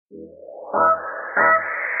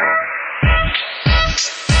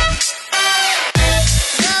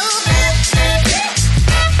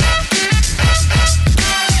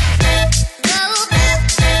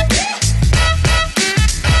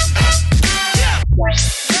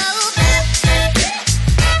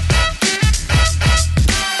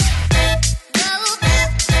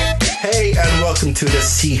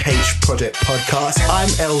CH Project Podcast. I'm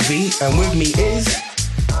LV, and with me is...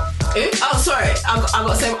 Oh, sorry. I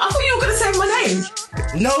got to say... I thought you were going to say my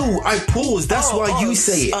name. No, I paused. That's why you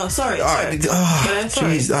say it. Oh, sorry. All right.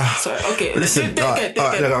 Sorry. Jeez. Sorry. Okay. Listen. All right.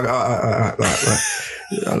 I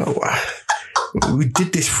don't know why. We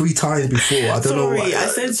did this 3 times before. I don't know why. I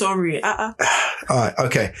said sorry. All right.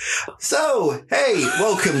 Okay. So, hey,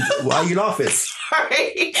 welcome. Why are you laughing?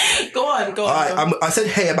 Sorry. Go on. All right. I said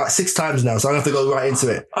hey about 6 times now, so I'm going to have to go right into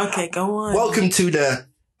it. Okay, go on. Welcome to the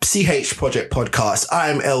CH Project Podcast.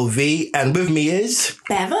 I'm LV, and with me is...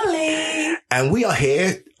 Beverly. And we are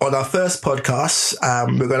here on our first podcast.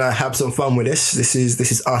 We're going to have some fun with this. This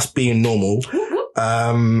is us being normal.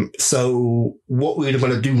 So what we're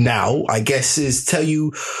going to do now, I guess, is tell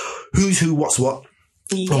you who's who, what's what,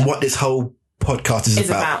 and what this whole podcast is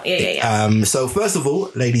about. Yeah. So first of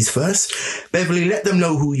all, ladies first, Beverly, let them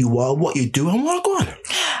know who you are, what you do, and what go on.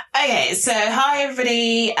 Okay, so hi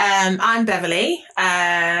everybody. I'm Beverly. What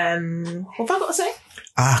have I got to say?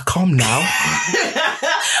 Calm now.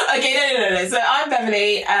 Okay, no. So I'm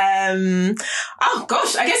Beverly. Oh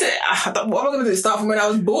gosh, I guess what am I going to do? Start from when I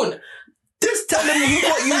was born. Just tell them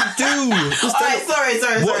what you do.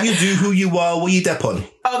 Sorry. What you do, who you are, what you dep on.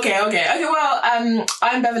 Okay. Well,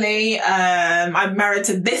 I'm Beverly. I'm married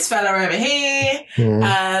to this fella over here.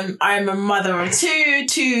 I'm a mother of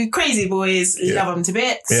two crazy boys. Yeah. Love them to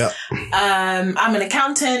bits. Yeah. I'm an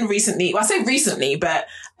accountant recently. Well, I say recently, but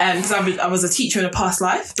because I was a teacher in a past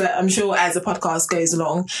life, but I'm sure as the podcast goes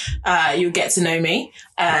along, you'll get to know me.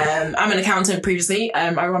 I'm an accountant previously.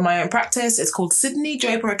 I run my own practice. It's called Sydney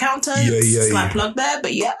Draper Accountants. Slight plug there,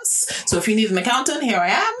 but yes. So if you need an accountant, here I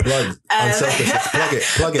am. Plug.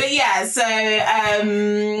 Plug it. But yeah, so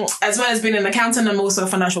as well as being an accountant, I'm also a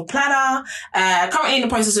financial planner. Currently in the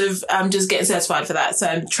process of just getting certified for that. So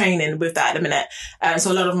I'm training with that in a minute.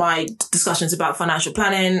 So a lot of my discussions about financial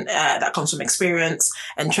planning, that comes from experience.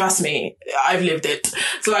 And trust me, I've lived it,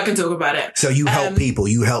 so I can talk about it. So you help people.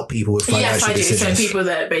 You help people with financial decisions. Yes, I do. So people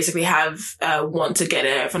that basically want to get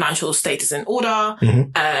a financial status in order.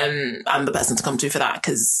 I'm the person to come to for that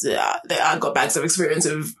because I've got bags of experience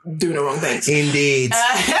of doing the wrong things. Indeed.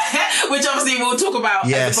 Which obviously we'll talk about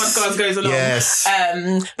as the podcast goes along. Yes.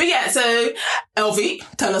 But yeah, so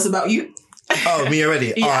LV, tell us about you. Oh, me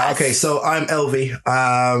already? Yes. Okay, so I'm LV.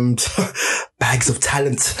 Bags of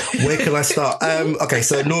talent. Where can I start? Okay,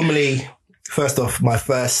 so normally, first off, my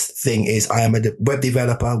first thing is I am a web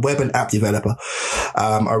and app developer.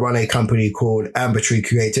 I run a company called Ambertree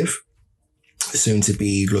Creative. Soon to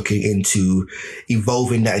be looking into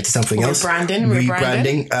evolving that into something else.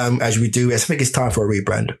 Rebranding. As we do. I think it's time for a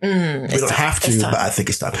rebrand. We don't have to, but I think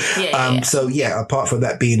it's time. So yeah, apart from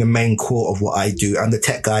that being the main core of what I do, I'm the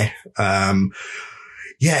tech guy.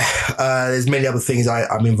 There's many other things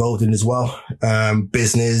I'm involved in as well.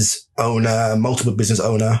 Business owner, multiple business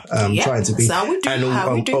owner, trying to be.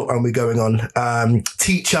 And we're going on.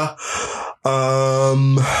 Teacher.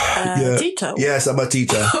 Teacher? Yes, I'm a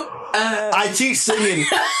teacher. I teach singing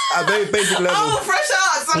at a very basic level. Oh, Fresh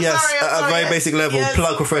Arts! I'm sorry. At a very basic level. Yes.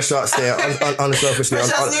 Plug for Fresh Arts there, unselfishly.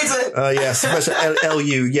 Fresh Arts Newton. Yes, Fresh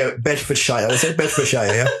LU, yeah, Bedfordshire. I said Bedfordshire,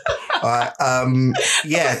 yeah. Alright,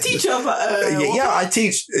 yeah. Teacher, I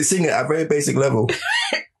teach singing at a very basic level.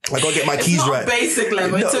 I gotta get my keys right. Basic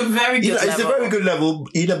level. It's a very good level. It's a very good level,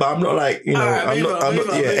 but I'm not like, I'm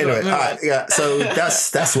not. So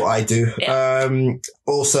that's what I do. Yeah.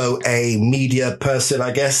 Also a media person,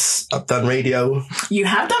 I guess. I've done radio. You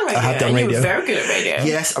have done radio. I have done radio. You're very good at radio.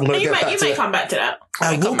 Yes, I'm gonna get back to it. You may come back to that.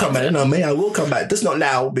 I will come back. No, I will come back. Just not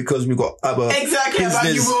now because we've got other business.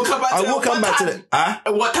 But you will come back to I will come back to it.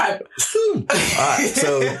 At what time? Soon. Alright,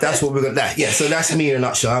 so that's what we're going to... Yeah, so that's me in a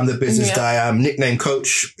nutshell. I'm the business guy. I'm nickname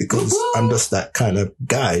coach because I'm just that kind of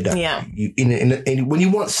guy that when you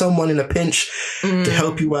want someone in a pinch to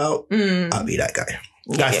help you out, I'll be that guy.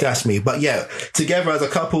 That's me. But yeah, together as a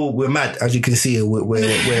couple, we're mad. As you can see,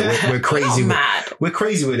 we're crazy. We're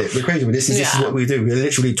crazy with it. This is what we do. We're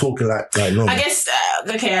literally talking like normal. I guess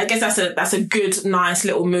that's a good, nice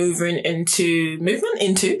little movement into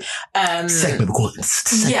segment. We call it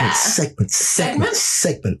segment. Yeah,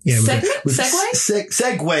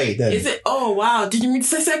 segue. Then is it? Oh wow! Did you mean to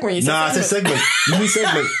say segment? I said segment. You mean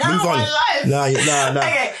segment. Move on. Nah.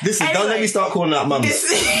 Okay. Listen, don't let me start calling out mums.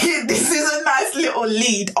 This is a nice little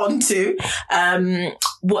lead onto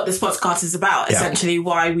what this podcast is about. Yeah. Essentially,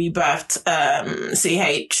 why we birthed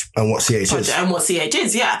CH and what CH is and what CH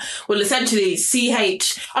is. Yeah. Well, essentially, CH.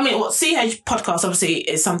 I mean, what CH podcast obviously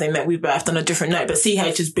is something that we birthed on a different note, but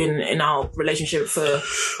CH has been in our relationship for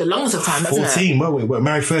the longest of time. 14. Well, we're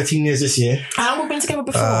married 13 years this year. How long have we been together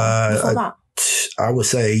before that? I would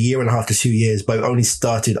say, a year and a half to 2 years, but it only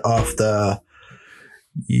started after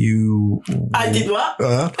you... I did what?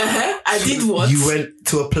 I did what? You went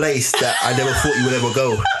to a place that I never thought you would ever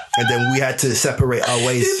go. And then we had to separate our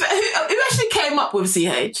ways. Who actually came up with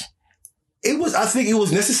CH? I think it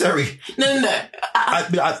was necessary. No.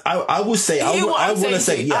 I would say, I want to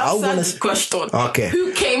say, yeah, I want to. Question. Okay.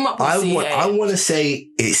 Who came up with CH? I want to say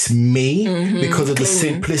it's me because of the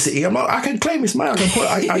simplicity. I can claim it's mine.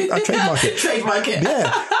 I trademark it. Trademark it.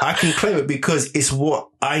 Yeah. I can claim it because it's what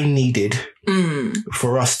I needed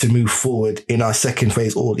for us to move forward in our second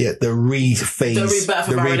phase, or the rebirth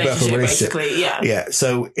of our relationship. Basically. Yeah.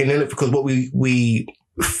 So because what we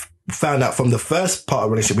found out from the first part of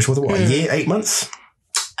the relationship, which was what, a year, 8 months?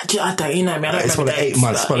 I don't, you know, man. It's probably 8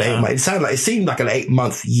 months. It seemed like an 8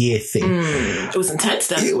 month year thing. It was intense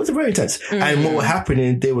then. It was very intense. And what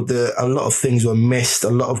happened there were a lot of things were missed, a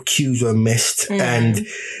lot of cues were missed, and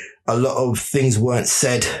a lot of things weren't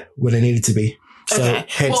said when they needed to be. So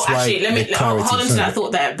hence why let me hold on to that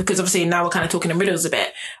thought there, because obviously now we're kind of talking in riddles a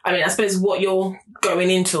bit. I mean, I suppose what you're going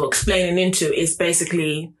into, explaining into, is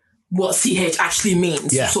basically what CH actually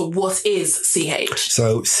means. Yeah. So what is CH?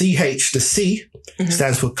 So CH, the C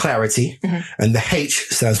stands for clarity and the H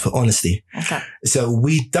stands for honesty. Okay. So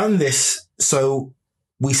we've done this. So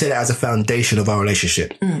we set it as a foundation of our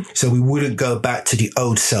relationship. So we wouldn't go back to the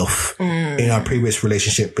old self in our previous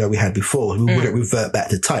relationship that we had before. We wouldn't revert back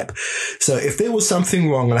to type. So if there was something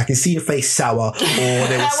wrong, and I can see your face sour, or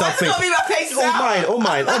there was something... Why does it not be my face sour? Oh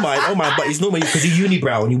mine. But it's normally because you're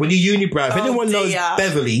unibrow. When you're unibrow, if anyone knows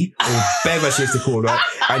Beverly, or Bev as she used to call her,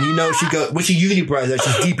 and you know when she unibrows,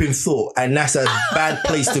 she's deep in thought, and that's a bad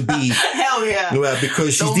place to be. Hell yeah. Well,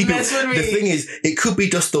 because she's deep in... The thing is, it could be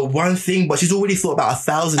just the one thing, but she's already thought about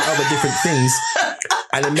 1,000 other different things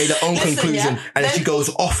and then made her own conclusion, and then she goes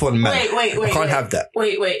off on man. Wait. I can't have that.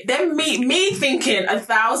 Wait. Then me thinking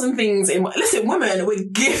 1,000 things listen, women, we're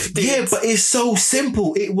gifted. Yeah, but it's so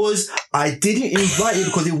simple. It was, I didn't invite you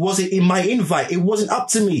because it wasn't in my invite. It wasn't up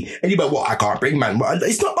to me. And you're like, well, I can't bring man.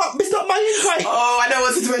 It's not my invite. Oh, I know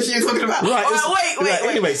what situation you're talking about. Right. Wait.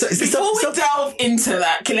 Anyway, so before we delve into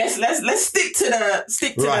that, let's stick to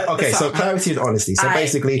the right. Okay. So clarity and honesty. So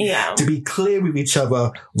basically, to be clear with each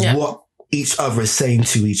other, what each other is saying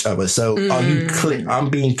to each other. So are you clear? I'm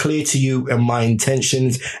being clear to you and my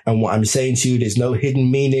intentions and what I'm saying to you. There's no hidden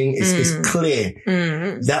meaning. It's clear.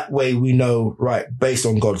 That way we know, right, based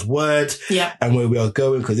on God's word and where we are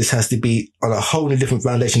going, because this has to be on a whole new different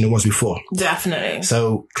foundation than was before. Definitely.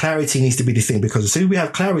 So clarity needs to be the thing, because as soon as we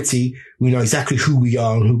have clarity, we know exactly who we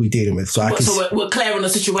are and who we're dealing with. So we're clear on the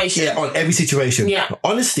situation. Yeah, on every situation. Yeah.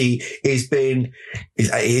 Honesty is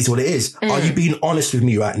what it is. Are you being honest with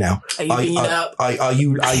me right now? Are you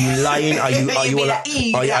lying?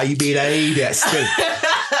 Are you being an idiot still?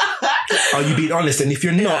 Are you being honest? And if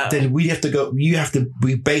you're not, then we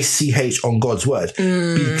base CH on God's word.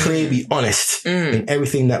 Be clear, be honest in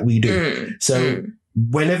everything that we do. So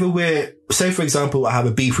whenever say for example, I have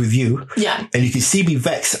a beef with you, and you can see me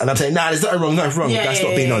vexed, and I'm saying, nah, there's nothing wrong. That's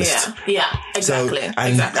not being honest. Yeah, exactly. So,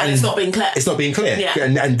 and it's not being clear. It's not being clear. Yeah.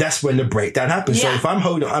 And that's when the breakdown happens. Yeah. So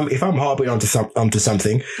if I'm harboring onto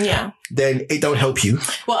something, then it don't help you.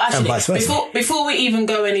 Well, actually, and vice versa. before we even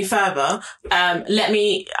go any further,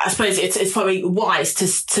 I suppose it's probably wise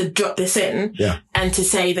to drop this in and to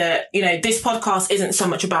say that, this podcast isn't so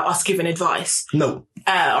much about us giving advice. No.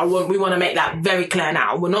 We want to make that very clear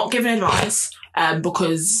now. We're not giving advice,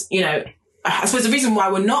 because, I suppose the reason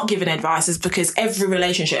why we're not giving advice is because every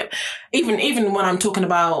relationship, even when I'm talking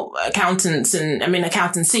about accountants and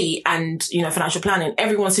accountancy and, financial planning,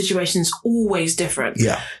 everyone's situation is always different.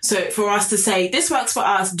 Yeah. So for us to say, this works for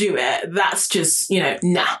us, do it, that's just,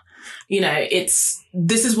 nah.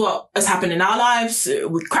 This is what has happened in our lives.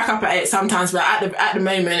 We crack up at it sometimes, but at the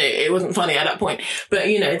moment, it wasn't funny at that point. But,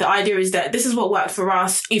 the idea is that this is what worked for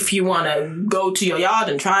us. If you want to go to your yard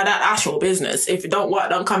and try that, that's your business. If it don't work,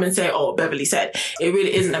 don't come and say, oh, Beverly said. It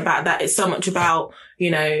really isn't about that. It's so much about, this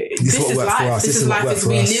is life. This is life as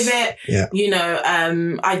we live it. Yeah.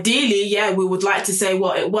 Ideally, we would like to say,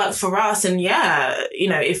 well, it worked for us. And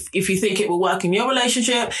if you think it will work in your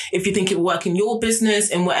relationship, if you think it will work in your business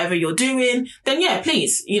and whatever you're doing, then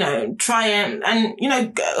please, try it and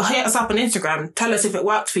hit us up on Instagram. Tell us if it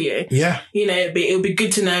worked for you. Yeah. It would be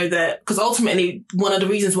good to know that, because ultimately one of the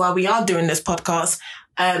reasons why we are doing this podcast,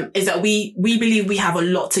 is that we believe we have a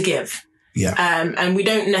lot to give. Yeah. And we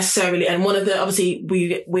don't necessarily, and one of the, obviously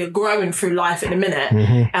we're growing through life at the minute,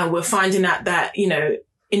 and we're finding out that,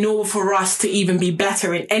 in order for us to even be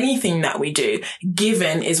better in anything that we do,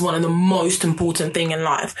 giving is one of the most important thing in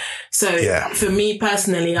life. So for me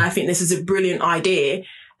personally, I think this is a brilliant idea.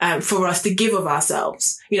 for us to give of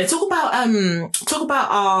ourselves. Talk about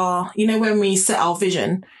our, when we set our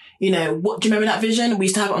vision, what do you remember that vision? We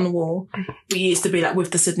used to have it on the wall. We used to be like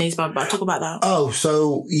with the Sydney's, but talk about that. Oh,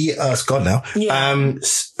 so yeah, it's gone now. Yeah.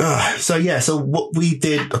 So what we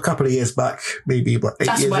did a couple of years back, maybe about 8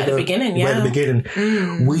 years ago. That's right at the beginning, yeah. Right at the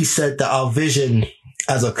beginning. We said that our vision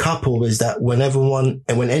as a couple is that when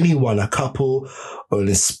anyone, a couple or an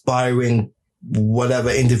inspiring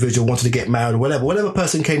whatever individual wanted to get married, whatever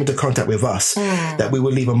person came into contact with us, that we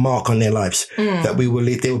would leave a mark on their lives, that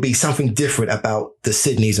there would be something different about the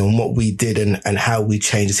Sydneys and what we did and how we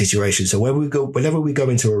changed the situation. So whenever we go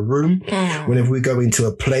into a room, whenever we go into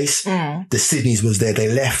a place, the Sydneys was there. They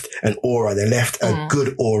left an aura. They left a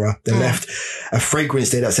good aura. They left a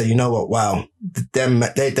fragrance there that said, you know what? Wow. Them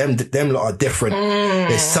lot are different.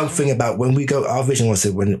 There's something about when we go, our vision was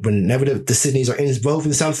that whenever the Sydneys are involved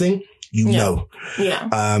in something, know. Yeah.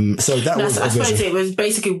 So I suppose it was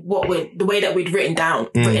basically the way that we'd written it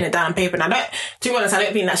down on paper. And to be honest, I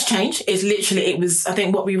don't think that's changed. It's literally, I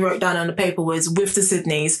think what we wrote down on the paper was with the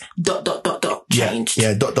Sydneys, ... changed.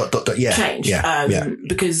 Yeah. ... Yeah. Changed. Yeah.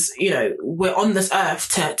 Because, we're on this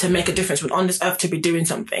earth to make a difference. We're on this earth to be doing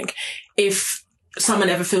something. If someone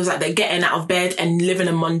ever feels like they're getting out of bed and living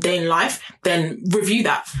a mundane life, then review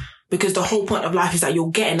that. Because the whole point of life is that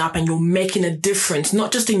you're getting up and you're making a difference,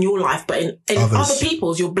 not just in your life, but in other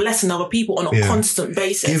people's. You're blessing other people on a constant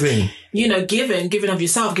basis. Giving. Giving of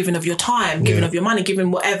yourself, giving of your time, giving of your money, giving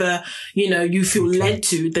whatever, you feel led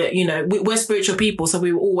to. That, we're spiritual people, so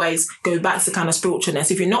we will always go back to kind of spiritualness.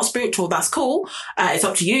 If you're not spiritual, that's cool. It's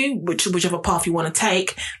up to you, whichever path you want to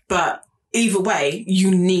take. But either way, you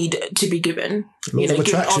need to be given. Laws of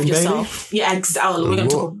attraction, baby. Yeah, exactly. We're going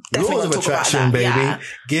to talk Laws of attraction, baby. Yeah.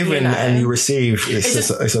 Given and you receive.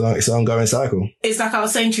 It's an ongoing cycle. It's like I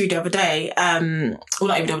was saying to you the other day, not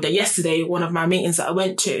even the other day, yesterday, one of my meetings that I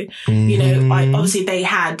went to, obviously they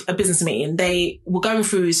had a business meeting. They were going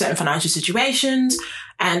through certain financial situations.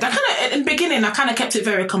 And in the beginning, I kept it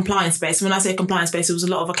very compliance-based. When I say compliance-based, it was a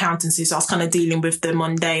lot of accountancy. So I was kind of dealing with the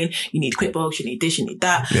mundane. You need QuickBooks, you need this, you need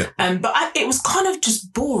that. Yeah. But it was kind of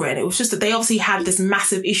just boring. It was just that they obviously had this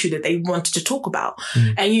massive issue that they wanted to talk about.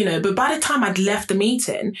 And, but by the time I'd left the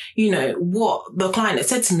meeting, what the client had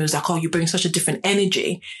said to me was like, oh, you bring such a different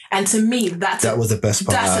energy. And to me, that was the best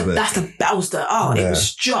part of it. It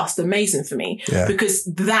was just amazing for me because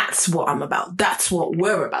that's what I'm about. That's what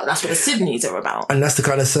we're about. That's what the Sydneys are about. And that's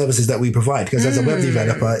the kind of services that we provide. Because as a web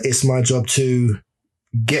developer, it's my job to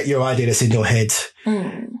get your idea that's in your head,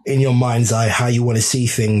 in your mind's eye, how you want to see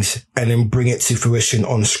things, and then bring it to fruition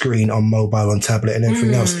on screen, on mobile, on tablet, and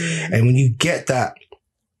everything else. And when you get that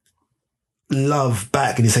love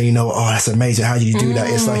back and you say, that's amazing. How did you do that?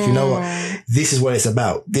 It's like, you know what? This is what it's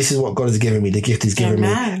about. This is what God has given me. The gift He's given me,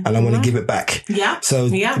 and I want to give it back. Yeah. So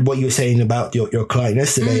what you were saying about your client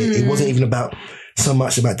yesterday, it wasn't even about so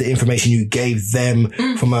much about the information you gave them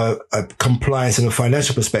from a compliance and a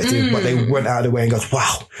financial perspective, but they went out of the way and goes,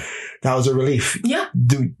 wow, that was a relief. Yeah.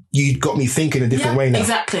 You got me thinking a different way now.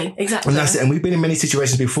 Exactly. And that's it. And we've been in many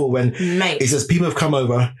situations before when it's just people have come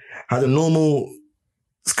over, had a normal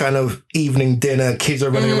kind of evening dinner, kids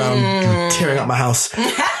are running around tearing up my house.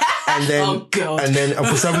 And then,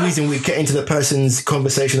 for some reason, we get into the person's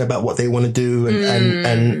conversation about what they want to do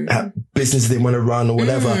and business they want to run or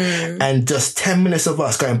whatever. And just 10 minutes of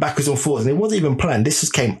us going backwards and forwards. And it wasn't even planned. This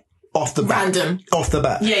just came off the bat. Random. Off the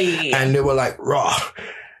bat. Yeah. And they were like, raw,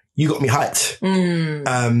 you got me hyped.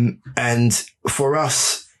 And for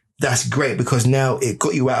us, that's great because now it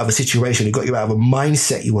got you out of a situation. It got you out of a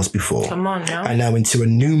mindset you was before. Come on now. And now into a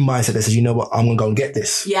new mindset that says, you know what, I'm going to go and get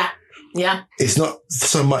this. Yeah. Yeah. It's not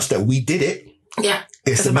so much that we did it. Yeah.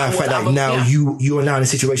 It's the matter of fact that now you are now in a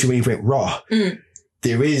situation where you think, raw,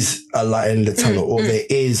 there is a light in the tunnel or there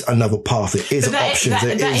is another path. There is options.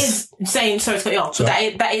 That is saying, sorry to cut you off, but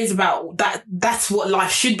that is about, that's what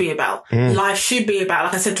life should be about. Life should be about,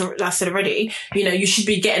 like I said already, you should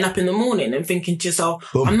be getting up in the morning and thinking to yourself,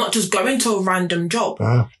 I'm not just going to a random job.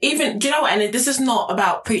 Even, do you know what? And this is not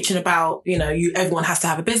about preaching about, everyone has to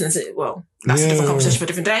have a business. That's a different conversation for a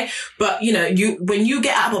different day. But, when you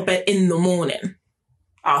get out of bed in the morning,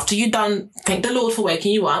 after you're done, thank the Lord for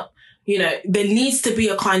waking you up, there needs to be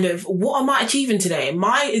a kind of, what am I achieving today?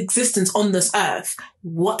 My existence on this earth,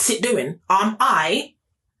 what's it doing? Am I,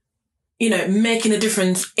 making a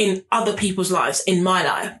difference in other people's lives, in my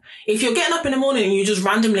life? If you're getting up in the morning and you're just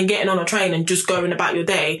randomly getting on a train and just going about your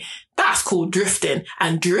day, That's called drifting.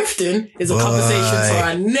 And drifting is a conversation for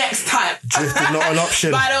our next time. Drifting not an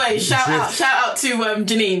option. By the way, shout out to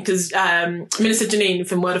Janine, because Minister Janine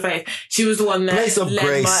from Word of Faith, she was the one that Place of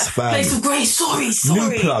Grace, fam. Place of Grace, sorry.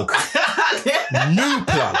 New plug.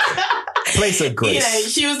 Place of Grace. You know,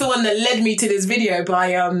 she was the one that led me to this video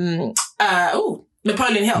by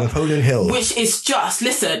Napoleon Hill. Which is just,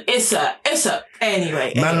 listen, it's a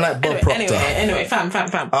anyway. Like Bob Proctor. Anyway, fam.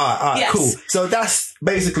 Alright, yes. Cool. So that's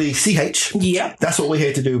basically CH. Yeah. That's what we're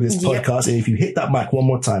here to do with this podcast. And if you hit that mic one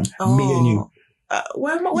more time, me and you.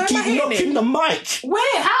 Where am I keep knocking the mic.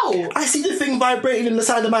 Where? How? I see the thing vibrating in the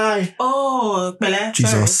side of my eye. Oh, Bele.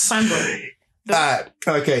 Jesus.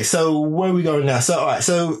 Okay, so where are we going now?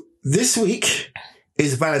 So this week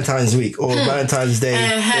is Valentine's week or Valentine's Day.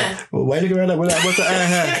 Yeah. Well, why are you looking around that? What's the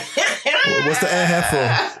What's the for?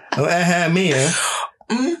 Oh, me, yeah?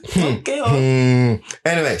 Okay.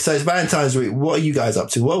 Anyway, so it's Valentine's week. What are you guys up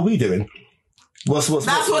to? What are we doing? That's what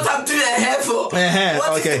I'm doing for.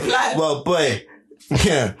 Okay. Well, boy.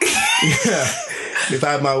 Yeah. If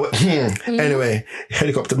I had my anyway,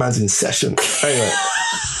 helicopter man's in session. Anyway.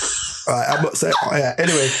 Alright, I'm not saying.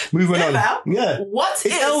 Anyway, moving on. Yeah. What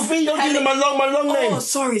it's LV? Don't give me my long name. Oh,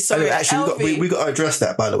 sorry. Anyway, actually, we got to address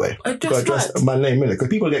that, by the way. Address my name, innit? Because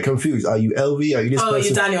people get confused. Are you LV? Are you this person? Oh,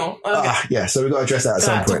 you're Daniel. Okay. Yeah, so we got to address that at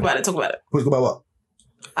some point. Talk about it. Talk about what?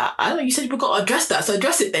 I don't know. You said we got to address that, so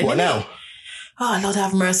address it then. What now? Oh, Lord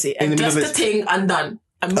have mercy. Address the thing and done.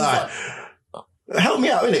 And move on. Help me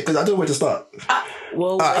out, innit? Because I don't know where to start.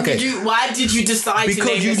 Okay. Why did you decide to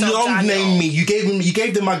name yourself Because you long Daniel? named me. You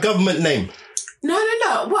gave them my government name. No.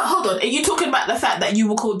 What? Hold on. Are you talking about the fact that you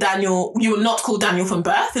were called Daniel? You were not called Daniel from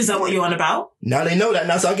birth? Is that what you're on about? Now they know that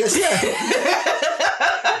now, so I guess, yeah.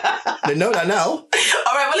 They know that now. All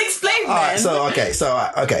right, well, explain then. Alright, so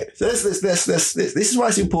this is why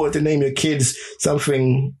it's important to name your kids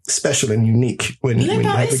something special and unique when you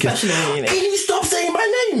have kids. Special and unique. Can you stop saying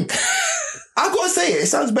my name? I gotta say it. It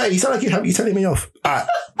sounds bad. You sound like you're telling me off. Alright.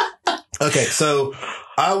 Okay, so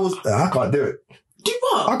I can't do it. Do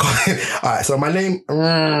what? I can't. Alright, so my name.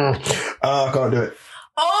 I can't do it.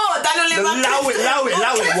 Oh, Daniel Lima. Allow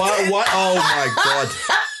it. What? Oh my God.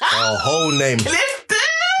 The whole name. Clifton.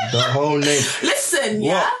 The whole name. Listen,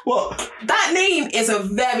 yeah. What? That name is a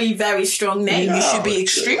very, very strong name. Yeah, you should be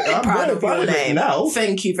extremely proud of your name. Now.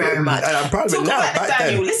 Thank you very much. And I'm proud of it now. Talk about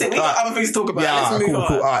Daniel. Listen, we got other things to talk about. Yeah, let's move on.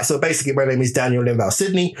 Cool. All right. So basically, my name is Daniel Linval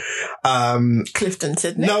Sydney. Clifton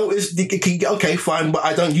Sydney. No, it's okay, fine, but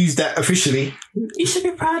I don't use that officially. You should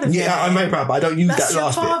be proud of it. Yeah, I'm very proud, but I don't use that last bit.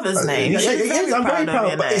 That's your father's name. Yeah, I'm very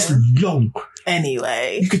proud, but it's long.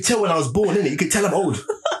 Anyway. You could tell when I was born, innit? You could tell I'm old.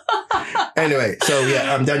 Anyway, so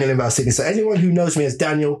yeah, I'm Daniel Linval Sydney. So anyone who knows me as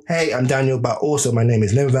Daniel, hey, I'm Daniel, but also my name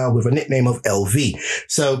is Linval with a nickname of LV.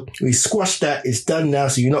 So we squashed that. It's done now,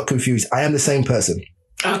 so you're not confused. I am the same person.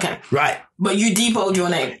 Okay. Right. But you depoed your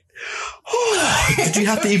name. Did you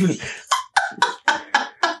have to even...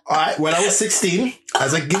 Alright, when I was 16,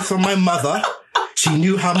 as a gift from my mother, she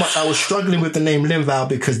knew how much I was struggling with the name Linval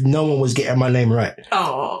because no one was getting my name right.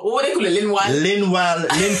 Oh, what do they call it? Linwal,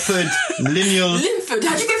 Linford, Lineal. Linford?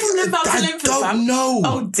 How'd you go from Linval to Linford? I don't know.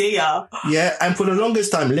 Oh dear. Yeah, and for the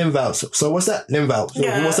longest time, Linval. So what's that? Linval. So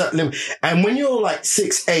what's that? And when you're like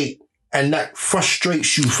 6'8", and that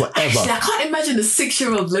frustrates you forever. Actually, I can't imagine a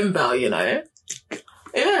 6-year-old Linval, you know?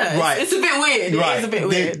 Yeah, right. It's a bit weird. Right. It's a bit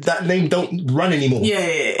weird. That name don't run anymore.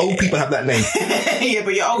 Yeah. Old people have that name. Yeah,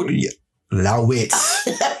 but you're old. Yeah. Allow it.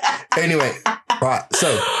 Anyway, right.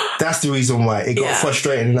 So that's the reason why it got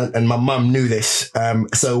frustrating, and my mum knew this.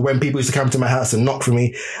 So when people used to come to my house and knock for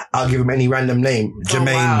me, I'll give them any random name,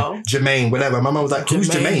 Jermaine, whatever. My mum was like, "Who's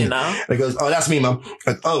Jermaine?" You know? And I goes, "Oh, that's me, mum."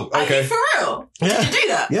 Like, oh, okay. Are you for real? Yeah. Did you do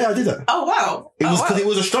that? Yeah, I did that. Oh wow. It was because it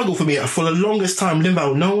was a struggle for me for the longest time.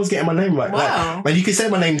 Linval, no one was getting my name right. Wow. Like, and you can say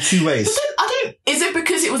my name two ways. But then is it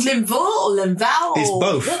because it was Linval or Linval? It's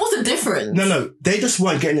both. What was the difference? No, they just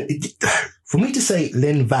weren't getting it. For me to say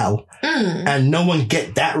Linval and no one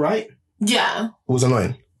get that right, was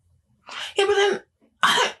annoying. Yeah, but then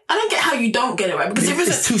I don't get how you don't get it right because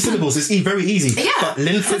it's two syllables. It's very easy. Yeah, but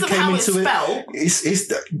Linford came into it.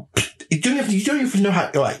 You don't even know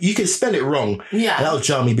how. Right, you can spell it wrong. Yeah, and that'll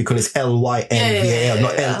jar me because it's Lynval,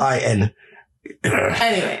 not Lin.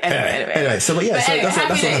 Anyway. So that's what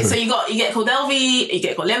happened. So you get called LV, you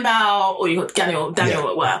get called Linval, or you got Daniel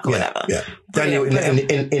at work or whatever. Yeah, Daniel in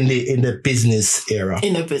the business era.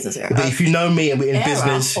 In the business era. But if you know me and we're in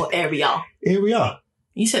business, or area. Area.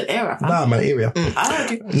 You said era. Nah, man, area. I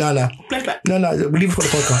heard you. No. Flashback. No. We leave it for the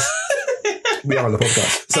podcast. We are on the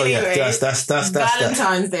podcast. So anyway, that's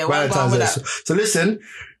Valentine's Day. Valentine's Day. So listen.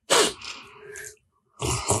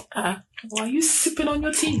 Why are you sipping on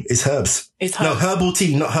your tea? It's herbs. It's herbs. No, herbal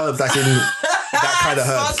tea, not herbs. That's in that kind of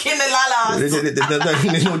herbs. Fucking the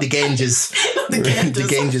lalas. No, the Ganges. The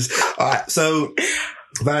Ganges. All right. So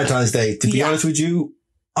Valentine's Day. To be honest with you,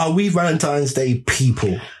 are we Valentine's Day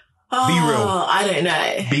people? Oh, Be real. I don't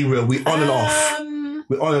know. Be real. We on and off.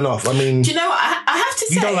 We're on and off. I mean, do you know what? I have to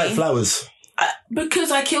say, you don't like flowers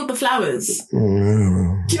because I killed the flowers.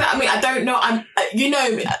 Mm. Do you know what I mean? I don't know. I'm,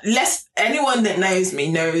 anyone that knows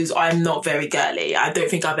me knows I'm not very girly. I don't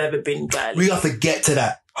think I've ever been girly. We have to get to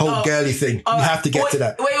that whole girly thing. We have to get to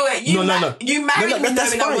that. Wait. You married me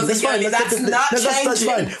knowing I wasn't girly. That's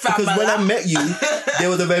fine. Because when I met you, there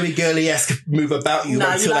was a very girly-esque move about you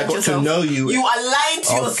until I got to know you. You are lying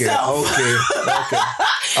to yourself. Okay.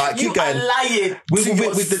 All right, keep going. You are lying to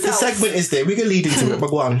yourself. The segment is there. We can lead into it, but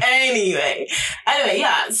go on. Anyway,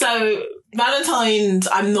 yeah. So Valentine's,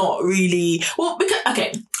 I'm not really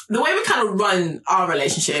because the way we kind of run our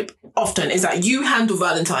relationship often is that you handle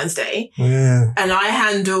Valentine's Day, and I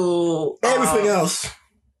handle everything else.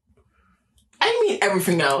 I mean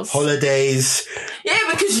everything else. Holidays. Yeah,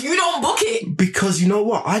 because you don't book it. Because you know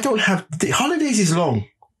what? I don't have... Holidays is long.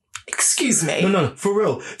 Excuse me. No, for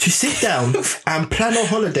real. To sit down and plan a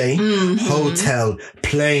holiday, hotel,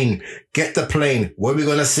 plane, get the plane, where we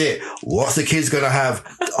going to sit, what's the kids going to have?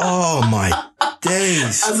 Oh my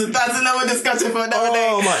days. That's another discussion for another day.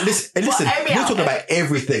 Oh my, listen, we're talking about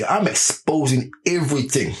everything. I'm exposing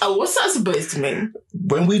everything. Oh, what's that supposed to mean?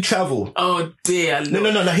 When we travel. Oh dear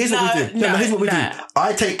Lord. No, here's what we do. Here's what we do.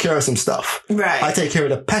 I take care of some stuff. Right. I take care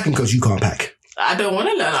of the packing because you can't pack. I don't want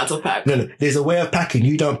to learn how to pack. No. There's a way of packing.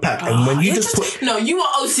 You don't pack. And when you just put... No, you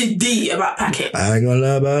are OCD about packing. I ain't gonna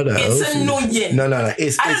lie about that. It's OCD. Annoying. No.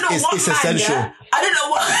 It's essential. I don't know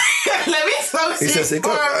what... Let me expose it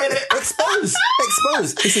for a minute. Expose.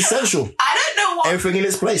 It's essential. I don't know what... Everything in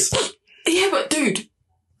its place. Yeah, but dude...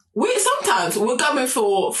 Sometimes we're going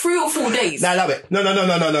for 3 or 4 days. Nah, I love it. No. Go on.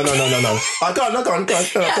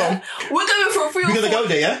 Yeah, we're going for 3 or 4 days. We're gonna go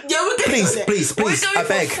there, yeah? Yeah, we're going to go there. Please, I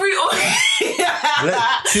beg. 3 or...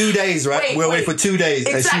 2 days, right? We're away for 2 days.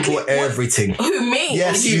 Exactly. And she bought everything. Who, me?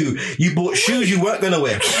 Yes, you. You bought shoes you weren't going to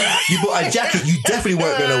wear. You bought a jacket you definitely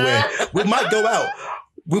weren't going to wear.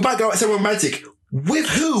 We might go out so romantic. With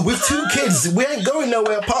who? With 2 kids. We ain't going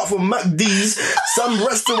nowhere apart from McD's, some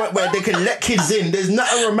restaurant where they can let kids in. There's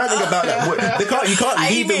nothing romantic about that. You can't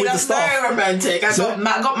leave it with the staff. That's very romantic. I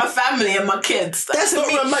got my family and my kids. That's not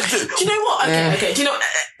romantic. Do you know what? Okay. Do you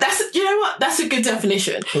know what? That's a good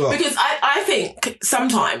definition. What? Because I think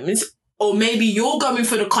sometimes, or maybe you're going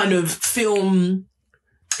for the kind of film,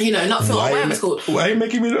 not film, whatever it's called. Why are you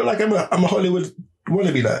making me look like I'm a Hollywood...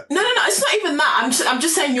 wanna be that? No, it's not even that. I'm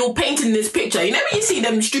just saying you're painting this picture. You know when you see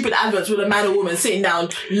them stupid adverts with a man or woman sitting down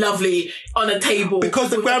lovely on a table. Because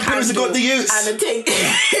the grandparents have got the use. And a thing. Do you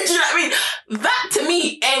know what I mean? That to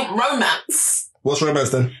me ain't romance. What's romance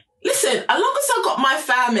then? Listen, as long as I've got my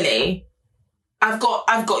family, I've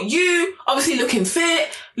got you, obviously looking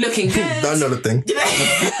fit, looking good. That's another thing. As long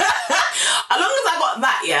as I got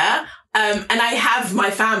that, yeah, and I have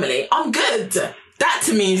my family, I'm good. That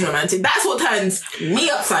to me is romantic. That's what turns me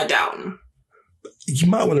upside down. You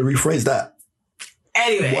might want to rephrase that.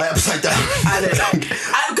 Anyway. Why upside down? I don't know.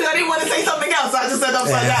 Because I didn't want to say something else. So I just said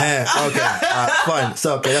upside down. Okay. Fine.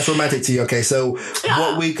 So, that's romantic to you. Okay. So,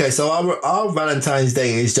 so our Valentine's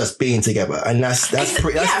Day is just being together. And that's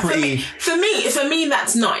pretty. For me,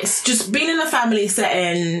 that's nice. Just being in a family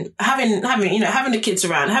setting, having the kids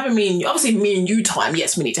around, having me and you time.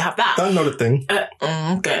 Yes, we need to have that. That's not a thing.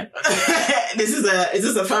 Okay. Is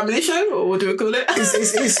this a family show or what do we call it? It's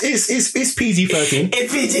PG-13.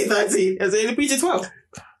 It's PG-13. Is it PG-12?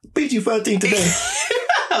 PG-13 today.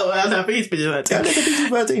 Oh, well, no, PG-13. Yeah,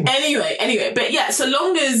 PG-13. Anyway, but yeah, so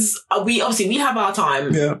long as we have our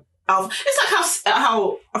time. Yeah. It's like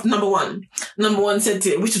how number one said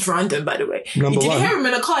to, which is random, by the way. Did you hear him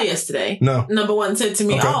in a car yesterday? No. Number one said to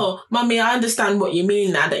me, "Oh, mummy, I understand what you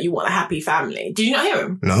mean now that you want a happy family." Did you not hear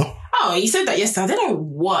him? No. Oh, he said that yesterday. I don't know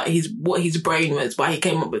what his brain was, why he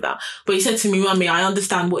came up with that. But he said to me, "Mummy, I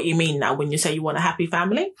understand what you mean now when you say you want a happy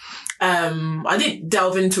family." I didn't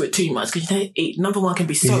delve into it too much because number one can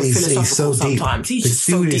be so philosophical sometimes. He's just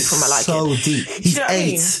so deep from so deep. He's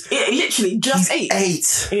 8. Literally just He's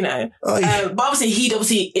 8. You know. But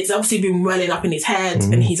obviously it's obviously been welling up in his head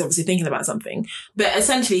and he's obviously thinking about something. But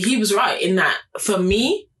essentially he was right in that for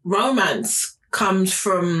me, romance comes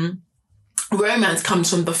from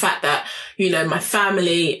the fact that, my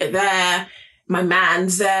family are there. my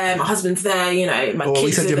man's there, my husband's there, you know, my kids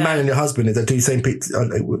we said are your there. man and your husband. Is that two same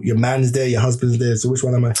people? Your man's there, your husband's there. So which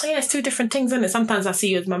one am I? Yeah, it's two different things, isn't it? Sometimes I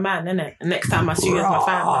see you as my man, innit? And next time I see you as my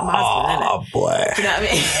husband, innit? Oh, boy. Do you know what I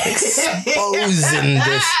mean? Exposing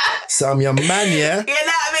this. So I'm your man, yeah? You know what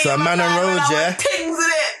I mean? So I'm man on road, yeah? Things,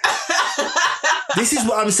 innit? This is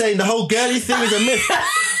what I'm saying. The whole girly thing is a myth.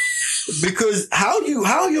 Because how your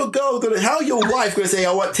wife gonna say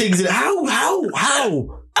I want things in it? How?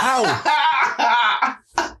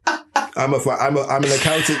 I'm an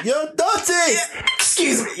accountant. You're dirty.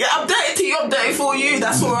 Excuse me. Yeah, I'm dirty to you. I'm dirty for you.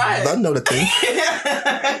 That's all right. I know the thing.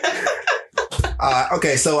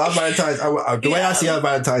 Okay, so our Valentine's, the way I see our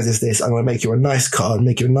Valentine's is this. I'm going to make you a nice card,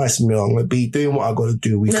 make you a nice meal. I'm going to be doing what I got to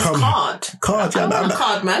do. Card, yeah. I don't want a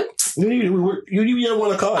card, man. You don't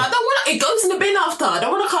want a card. I don't want it. It goes in the bin after. I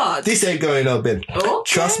don't want a card. This ain't going in no bin. Okay.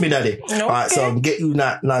 Trust me, daddy. Okay. Alright, so I'll get you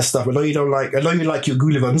that nice stuff. I know you like your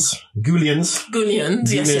Goulians.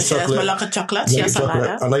 Yes. Malacca chocolate. Yes, I like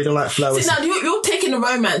that. I know you don't like flowers. See, now you're taking the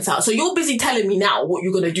romance out. So you're busy telling me now what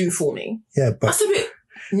you're going to do for me. Yeah, but... That's a bit...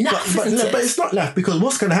 naff, but it's not naff, because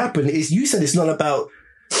what's going to happen is you said it's not about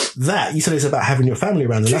that. You said it's about having your family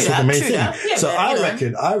around, and that's the main thing. Yeah, so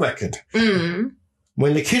I reckon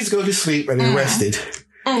when the kids go to sleep and they're rested,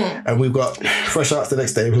 and we've got fresh starts the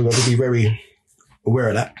next day, we've got to be very aware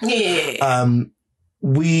of that. Yeah.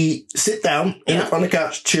 We sit down on the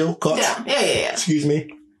couch, chill, Yeah. Excuse me,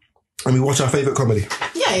 and we watch our favourite comedy.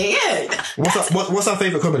 Yeah. What's our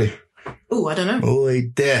favourite comedy? Oh, I don't know. Oh,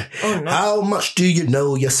 there. Oh, no. How much do you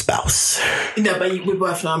know your spouse? No, but we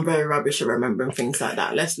both know I'm very rubbish at remembering things like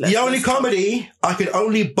that. The only comedy I could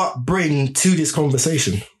only but bring to this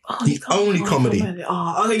conversation. The only comedy.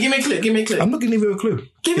 Oh, okay, give me a clue. I'm not going to give you a clue.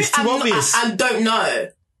 It's too obvious. I don't know.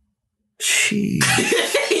 Jeez.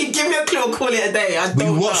 Give me a clue or call it a day. We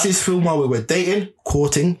watched this film while we were dating,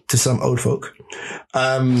 courting to some old folk.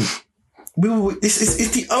 It's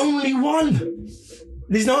the only one.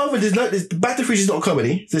 There's no other. Back to the Future is not a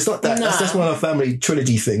comedy. It's not that. No. That's one of our family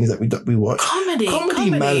trilogy things that we watch. Comedy,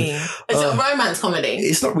 man. Is it a romance comedy?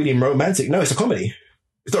 It's not really romantic. No, it's a comedy.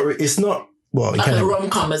 It's not. Well, like a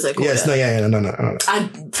rom-com, as they call it. Yes, no.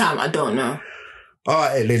 I don't know. All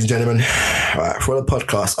right, ladies and gentlemen. All right, for the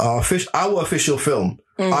podcast, our official film,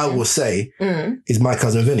 I will say, is My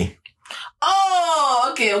Cousin Vinny. Oh,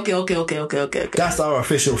 okay. That's our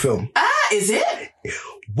official film. Is it?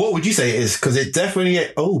 What would you say it is? Because it definitely...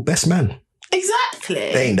 Best Man. Exactly.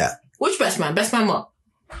 Ain't that? Which Best Man? Best Man what?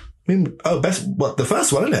 Best... What? The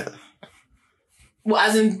first one, isn't it? What,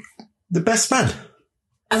 as in... The Best Man.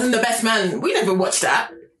 As in The Best Man. We never watched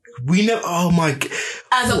that. We never... Oh, my...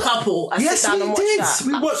 As a couple. Yes, we did.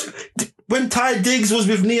 We watched... When Ty Diggs was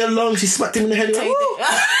with Nia Long, she smacked him in the head.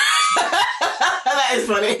 That is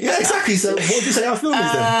funny. Yeah, exactly. So what would you say our film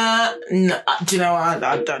is then? No, do you know what?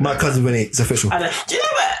 I don't know. My Cousin Vinny, it's official. Do you know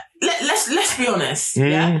what? Let's be honest.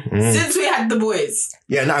 Since we had the boys.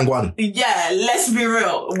 Yeah, Nat and Guan. Yeah, let's be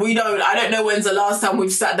real. I don't know when's the last time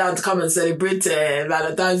we've sat down to come and celebrate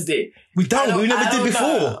Valentine's Day. We never did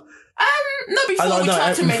before. No, before we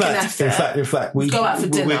tried to make an effort. In fact, we go out for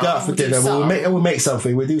dinner. We go out for dinner. We'll make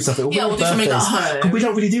something. We'll do something. We'll do something at home. Because we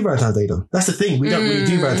don't really do Valentine's Day though. That's the thing. We don't really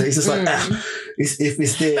do Valentine's. It's just like, if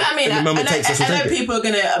it's there, the moment takes us. I know people are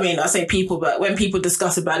I say people, but when people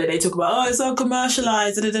discuss about it, they talk about, it's all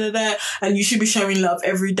commercialized, and you should be showing love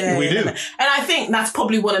every day. We do. And I think that's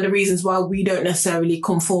probably one of the reasons why we don't necessarily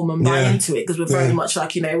conform and buy into it, because we're very much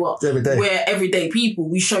like, you know what? Every day. We're everyday people.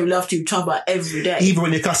 We show love to each other every day. Even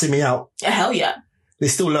when you're cussing me out. Hell yeah.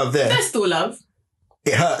 There's still love there. There's still love.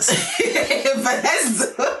 It hurts.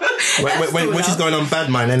 But when she's going on bad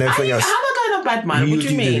mind and everything else. How am I going on bad mind? What do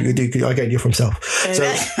you mean? You do. Again, you're from Self.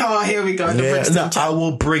 So, here we go. I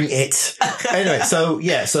will bring it. Anyway, so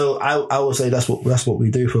I will say that's what we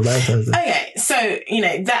do for Valentine's Day. Okay, so,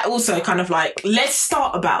 that also kind of like, let's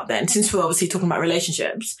start about then, since we're obviously talking about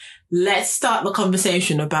relationships, let's start the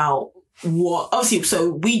conversation about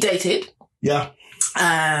so we dated. Yeah. We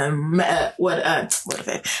met at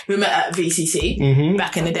VCC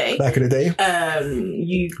back in the day.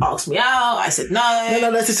 You asked me out. I said no. No,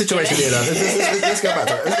 that's the situation here now. Let's go back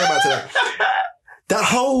to that. That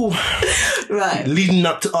whole leading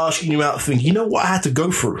up to asking you out thing, you know what I had to go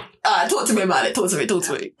through? Talk to me about it. Talk to me.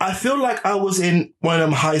 I feel like I was in one of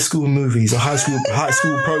them high school movies or high school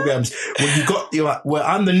programs where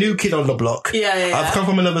I'm the new kid on the block. Yeah. I've come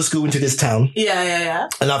from another school into this town. Yeah.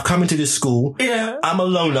 And I've come into this school. Yeah. I'm a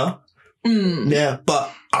loner. Yeah, but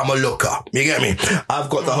I'm a looker. You get me? I've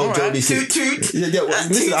got the whole Jodeci. Toot.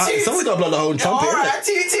 Listen, someone's got to blow the whole trumpet. All right,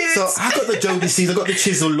 toot. So I got the Jodeci's, I got the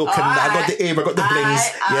chisel look, and I got the ear, I got the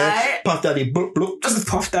blings. Yeah, Puff Daddy, bloop, bloop. Just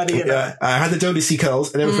Puff Daddy. Yeah, I had the Jodeci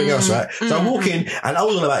curls and everything else, right? So I walk in, and I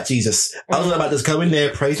was all about Jesus. I was all about just going there,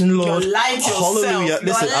 praising the Lord. Hallelujah.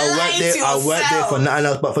 Listen, I weren't there for nothing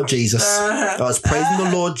else but for Jesus. I was praising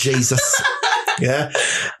the Lord Jesus. Yeah.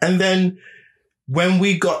 And then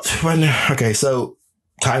so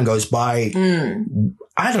time goes by.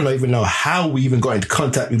 I don't even know how we even got into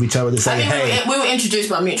contact with each other to say, hey. We were introduced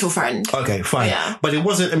by a mutual friend. Okay, fine. Yeah. But it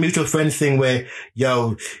wasn't a mutual friend thing where,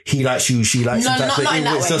 yo, he likes you, she likes you. No, not in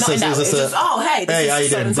that way. It's just, oh, hey, how you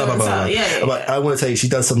doing? Blah, blah, blah. Yeah. But I want to tell you, she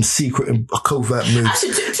does some secret and covert moves.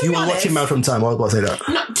 Actually, to you be were honest, watching Man from Time. I was about to say that.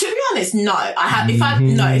 No, to be honest, no. I have. If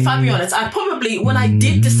I be honest, I probably, when I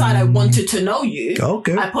did decide I wanted to know you,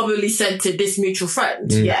 I probably said to this mutual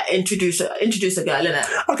friend, introduce a girl, innit?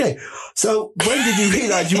 Okay. So when did you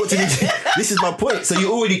realize you wanted to? This is my point. So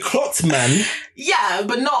you already clocked, man. Yeah,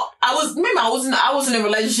 but not. I was in a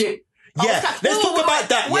relationship. Yeah, let's talk about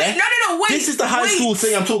that. Wait. This is the high school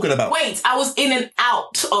thing I'm talking about. Wait, I was in and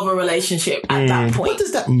out of a relationship at that point. What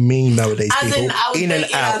does that mean nowadays, As people? in, I was in and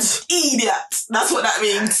out. Idiot. That's what that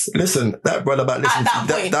means. Listen, that brother back. Listen, at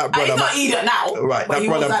that point, that brother. He's not idiot now. Right, but that he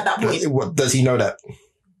brother. Was at that point. What does he know that?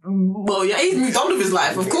 Well, yeah, he's moved on with his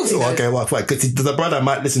life. Of course he does. Okay, well, fine. Because the brother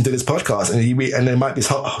might listen to this podcast and there might be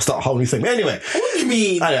start a whole new thing. Anyway. What do you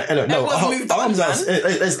mean? I don't know. Let's what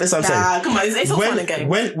I'm saying. Come on, it's all fun and game.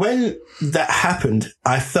 When that happened,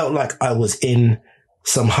 I felt like I was in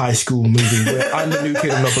some high school movie where I'm the new kid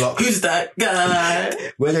on the block. Who's that guy?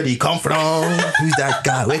 Where did he come from? Who's that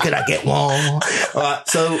guy? Where could I get one? Alright,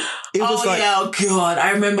 so it was oh God, I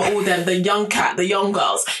remember all them, the young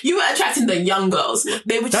girls. You were attracting the young girls.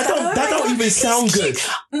 They were just that don't even sound good.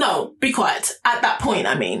 No, be quiet. At that point,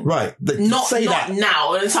 I mean. Right. Not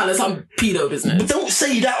now, and sound like some pedo business. But don't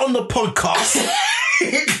say that on the podcast.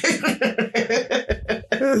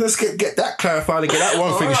 Let's get that clarified and get that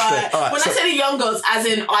one thing straight. All right, when I say the young girls, as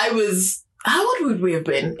in how old would we have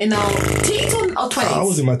been? In our teens or 20s? I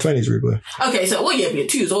was in my 20s, Ruba. Okay, so, well, yeah, but you're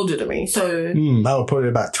 2 years older than me, so... I was probably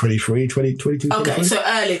about 23, 22, Okay, 23. so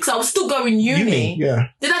early, because I was still going uni. Yeah.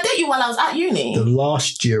 Did I date you while I was at uni? The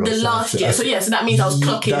last year. So that means I was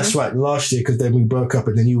clocking... That's right, last year, because then we broke up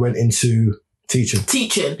and then you went into...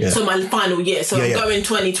 Teaching. Yeah. So my final year. So I'm going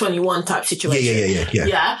 2021 type situation.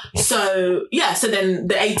 Yeah. So then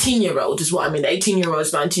the 18-year-old is what I mean. The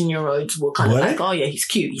 18-year-olds, 19-year-olds were kind of like, oh yeah, he's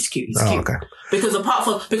cute. Okay. Because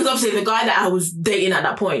obviously the guy that I was dating at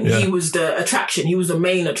that point, he was the attraction. He was the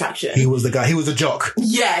main attraction. He was the guy. He was the jock.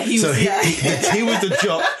 Yeah, he was the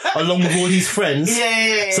jock along with all his friends.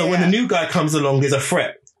 Yeah. So when the new guy comes along, there's a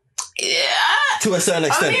threat. Yeah. To a certain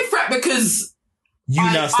extent. Only a threat because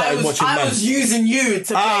now started watching man. I was using you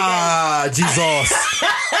to play games. Jesus.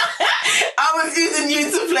 I was using you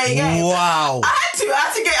to play games. Wow. I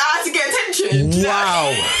had to get attention.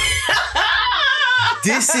 Wow.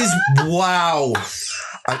 This is wow.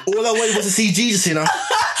 And all I wanted was to see Jesus, you know.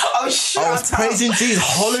 Oh, shut up. I was praising Jesus.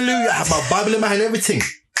 Hallelujah. I had my Bible in my hand and everything.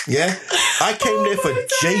 Yeah. I came there for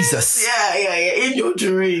Jesus. Yeah. In your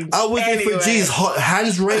dreams. I was there for Jesus.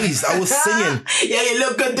 Hands raised. I was singing. Yeah, you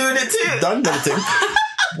look good doing it too. Done everything.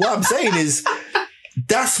 What I'm saying is,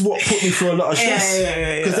 that's what put me through a lot of stress.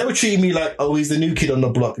 Because they were treating me like, oh, he's the new kid on the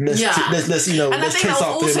block. Let's chase after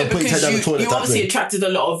him and put his head down the toilet. You obviously attracted a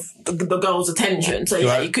lot of the girls' attention. So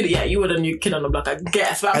you were the new kid on the block, I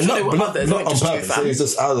guess. But I'm sure there were others. Not on purpose. It was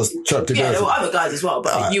just, I was trapped to there were other guys as well,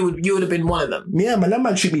 but you would have been one of them. Yeah, man, that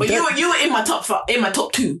man treated me. But you were in my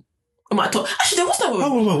top 2. Actually, there was no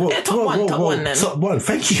top one then. Top one,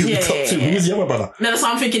 thank you. Top 2. Who was the other brother? No, that's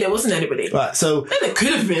what I'm thinking. There wasn't anybody. Right, so there could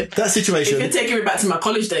have been that situation. If you're taking me back to my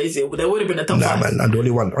college days, there would have been a top 5. Nah, man, I'm the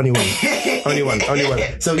only one. Only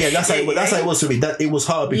one. So yeah, that's how it was for me. That it was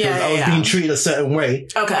hard because I was being treated a certain way.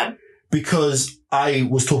 Okay. Because I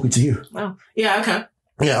was talking to you. Oh, yeah. Okay.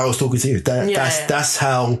 Yeah, I was talking to you. That's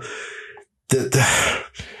how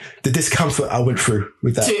the discomfort I went through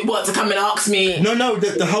with that. To come and ask me? No,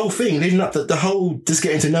 the whole thing, leading up to the whole just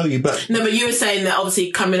getting to know you. But you were saying that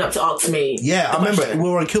obviously coming up to ask me. Yeah, I remember we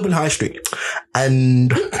were on Kilburn High Street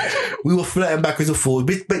and we were flirting backwards and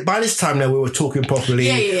forwards. But by this time now we were talking properly.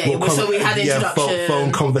 Yeah. So we had introduction.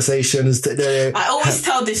 Phone conversations. I always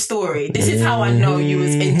tell this story. This is how I know you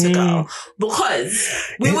was into girl. Because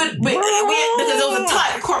because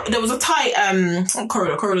there was a tight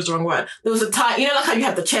corridor's the wrong word. There was a tight, you know, like how you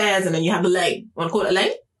have the chairs and then you have the lane. You want to call it a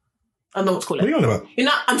lane? I don't know what to call it. What are you on about? You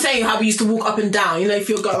know, I'm saying how we used to walk up and down. You know, if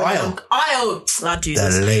you're going aisle.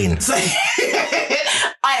 Jesus. The lane. So,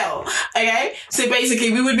 aisle. Okay. So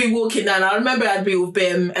basically, we would be walking down. I remember I'd be with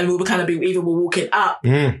Bim, and we would kind of be either we're walking up,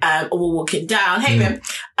 or we're walking down. Hey, Bim.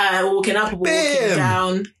 We're walking up, or we're walking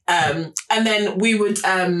down. And then we would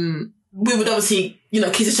obviously,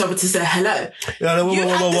 kiss each other to say hello. Whoa.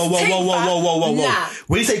 Nah.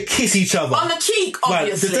 When you say kiss each other. On the cheek,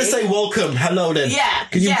 obviously. Right, did they say welcome, hello then? Yeah.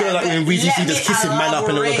 Can you go like when Regency just kissing man up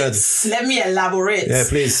in the head? Let me elaborate. Yeah,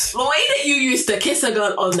 please. The way that you used to kiss a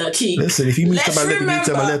girl on the cheek. Listen, if you move to my lip, you move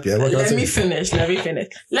to my lip, yeah? Let me finish.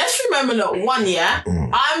 Let's remember, look, one,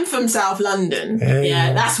 I'm from South London.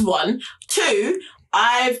 Yeah, that's one. Two,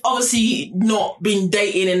 I've obviously not been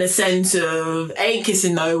dating in the sense of ain't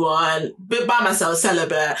kissing no one, but by myself,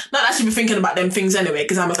 celibate. Not actually be thinking about them things anyway,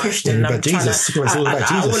 because I'm a Christian. Yeah, about Jesus. It's all about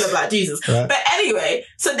Jesus. All about Jesus. Right. But anyway,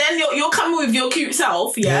 so then you're coming with your cute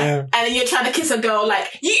self, and then you're trying to kiss a girl like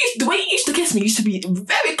the way you used to kiss me used to be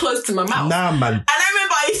very close to my mouth. Nah, man. And I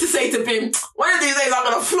remember I used to say to him, one of these days I'm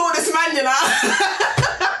gonna floor this man,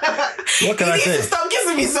 What can I say? You need to stop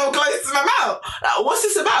kissing me so close to my mouth. Like, what's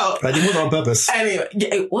this about? Like, it wasn't on purpose. Anyway,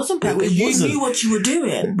 it wasn't purpose. You knew what you were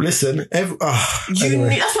doing. Listen,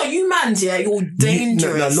 Anyway. That's why you mans, you're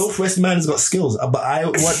dangerous. Northwest man's got skills, but I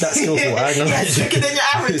want that skill for. I know. Yeah, sicker than your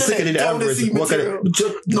average. Sicker than your average. What kind of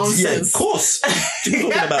nonsense? Yeah, of course. What are you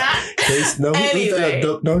talking about? Anyway.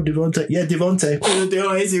 No, Devontae. Yeah, Devontae.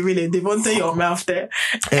 Oh, is it really Devontae? Your mouth there.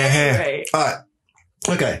 Anyway. All right.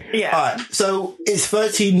 Okay. Yeah. All right. So it's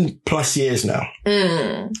 13 plus years now.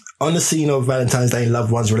 On the scene of Valentine's Day,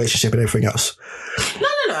 loved ones, relationship, and everything else. No.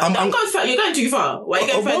 You're going too far. Why are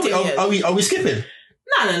you going 13 years? Are we skipping?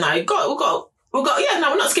 No. We've got. Yeah,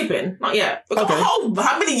 no, we're not skipping. Not yet. We've got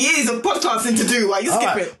how many years of podcasting to do? Why are you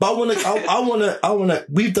skipping? Right. But I wanna.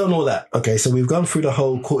 We've done all that. Okay, so we've gone through the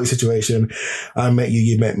whole courting situation. I met you,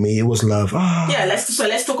 you met me. It was love. Yeah,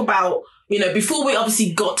 let's talk about, before we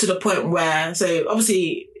obviously got to the point where, so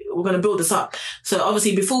obviously we're going to build this up. So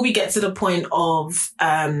obviously before we get to the point of,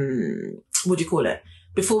 what do you call it?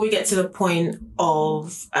 Before we get to the point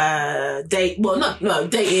of dating,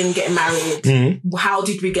 getting married, how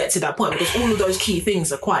did we get to that point? Because all of those key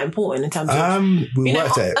things are quite important in terms of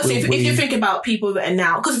if you think about people that are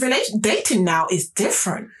now, because dating now is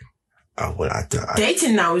different.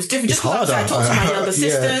 Dating now is different. Just because I talk to my younger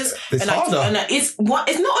sisters, it's harder.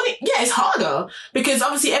 It's harder because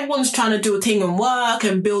obviously everyone's trying to do a thing and work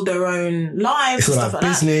and build their own lives. It's and stuff like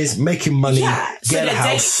business, making money, get a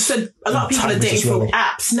house. So a lot of people are dating through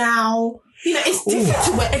apps now. It's different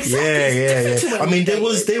to where exactly. I mean, there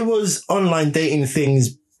was online dating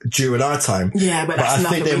things during our time. Yeah, but that's I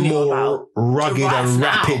think they're more rugged and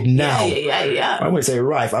rapid now. Yeah. I wouldn't say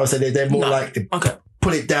rife. I would say they're more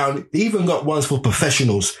put it down. They even got ones for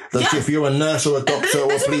professionals. Like if you're a nurse or a doctor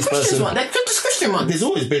or a police person. There's Christian ones. There's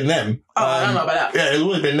always been them. I don't know about that. Yeah, there's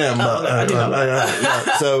always been them.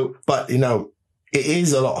 But it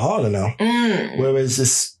is a lot harder now. Whereas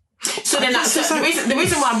this. So then the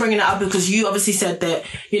reason why I'm bringing that up is because you obviously said that,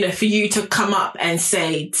 for you to come up and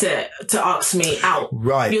say to ask me out.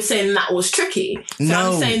 Right. You're saying that was tricky. So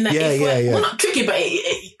I'm saying that well, not tricky, but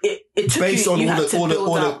it took based on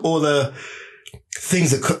all the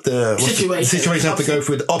things that the situation have to go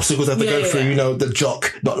through, the obstacles have to go through, the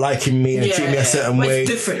jock not liking me and treating me a certain way.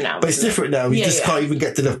 It's different now. But it's different now. You just can't even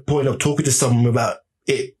get to the point of talking to someone without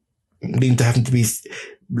it needing to having to be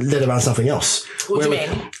led around something else. What do you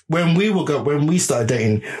mean? When we started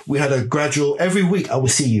dating, we had a gradual, every week I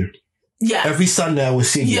would see you. Yeah. Every Sunday I would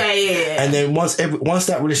see you. Yeah. And then once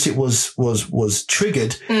that relationship was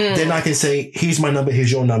triggered, then I can say, here's my number,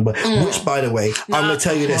 here's your number. Which, by the way, I'm going to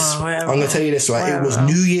tell you this. Right? It was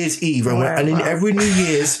New Year's Eve. And in every New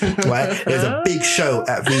Year's, right, there's a big show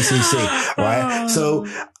at VCC, right? So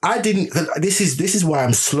this is why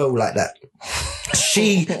I'm slow like that.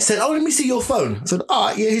 She said, "Oh, let me see your phone." I said,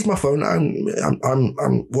 "Ah, yeah, here's my phone.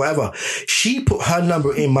 I'm whatever." She put her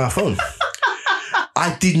number in my phone.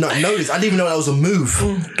 I did not know this. I didn't even know that was a move.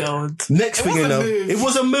 Oh, God. Next thing you know, it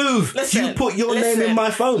was a move. You put your name in my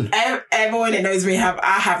phone. Everyone that knows me,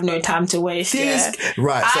 I have no time to waste.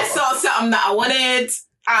 Right. I saw something that I wanted.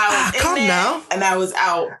 I was in there, and I was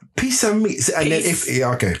out. Peace and meat. And then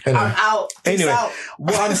okay. Anyway. I'm out. Anyway,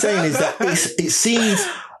 what I'm saying is that it seems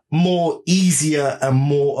more easier and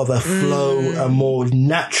more of a flow, and more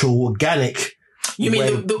natural, organic. You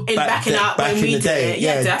mean back in the day?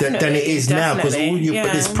 Yeah, than it is now, because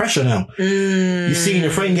but there's pressure now. You're seeing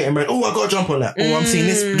your friend getting married. Oh, I got to jump on that. Oh, I'm seeing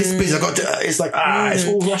this business. It's like it's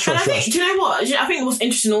all rush. And I think, do you know what? I think what's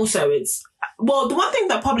interesting also is, well, the one thing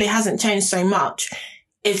that probably hasn't changed so much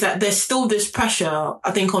is that there's still this pressure,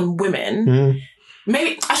 I think, on women.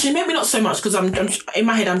 Maybe not so much, because I'm in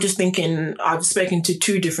my head, I'm just thinking I've spoken to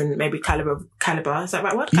two different, maybe caliber, is that the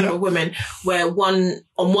right word? Caliber women, where on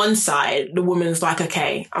one side, the woman's like,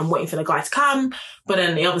 okay, I'm waiting for the guy to come. But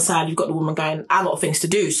then the other side, you've got the woman going, I got things to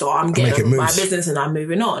do. So I'm getting on with my business and I'm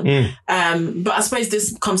moving on. But I suppose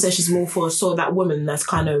this conversation is more for sort of that woman that's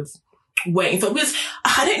kind of waiting for, because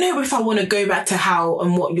I don't know if I want to go back to how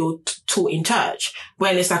and what you're taught in church,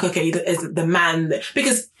 when it's like, okay, the man that,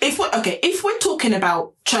 because if we're talking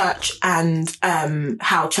about church and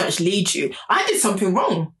how church leads you, I did something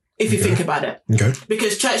wrong if you think about it. Okay.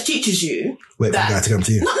 Because church teaches you wait for the guy to come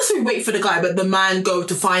to you. Not necessarily wait for the guy, but the man go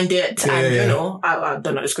to find it, and you know, I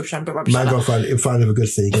don't know the scripture, but man go find a good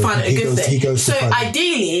thing. He goes. So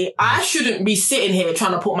ideally, I shouldn't be sitting here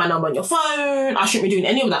trying to put my number on your phone. I shouldn't be doing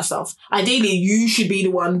any of that stuff. Ideally, you should be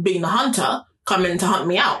the one being the hunter, coming to hunt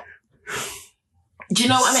me out. Do you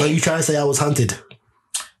know what I mean? So you trying to say I was hunted?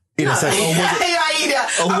 In a sense. You were hunted.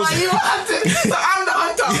 So I'm the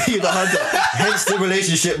hunter. You're the hunter. Hence the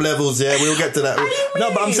relationship levels. Yeah, we'll get to that.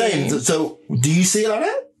 No, but I'm saying. So, do you see it like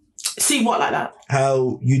that? See what like that?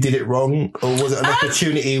 How you did it wrong, or was it an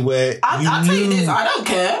opportunity where I'll tell you this. I don't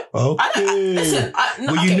care. Okay. Listen.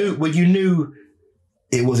 When you knew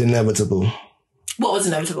it was inevitable. What was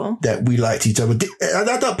inevitable? That we liked each other.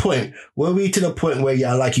 At that point, were we to the point where,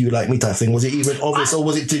 I like you like me type thing? Was it even obvious, or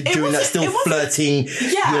was it during that still flirting,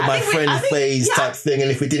 you're my friend phase type thing?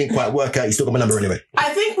 And if it didn't quite work out, you still got my number anyway?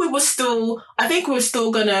 I think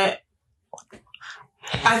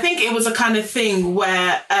it was a kind of thing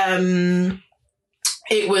where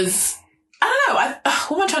it was, I don't know,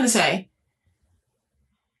 what am I trying to say?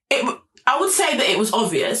 I would say that it was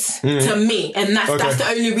obvious to me, and that's the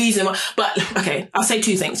only reason. But okay, I'll say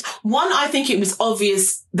two things. One, I think it was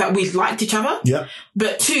obvious that we liked each other. Yeah.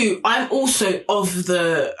 But two, I'm also of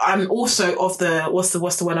the what's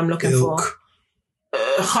the word I'm looking for?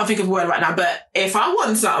 I can't think of a word right now. But if I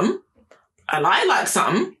want something, and I like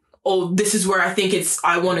something, or this is where I think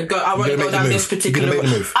I want to go. I want to go down this particular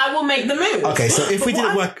road. I will make the move. Okay, so if we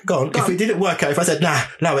didn't work, If it didn't work out, if I said nah,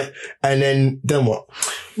 allow it, and then what?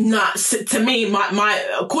 Nah, to me,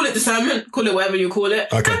 my call it discernment, call it whatever you call it.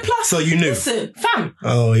 Okay. And plus, so you knew, listen, fam.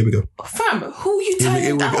 Oh, here we go. Fam, who you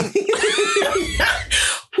turning down?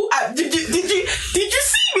 Did you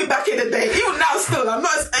see me back in the day? Even now, still, I'm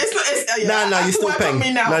not. No, you're still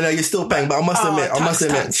paying. No, you're still paying. But I must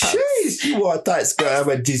admit, jeez, you wore a tight skirt. I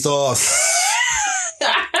went, Jesus.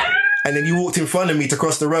 And then you walked in front of me to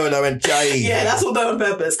cross the road. I went, Jay. Yeah, that's all done on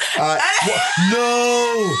purpose. No.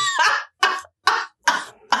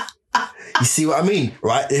 You see what I mean,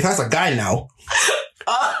 right? If that's a guy now.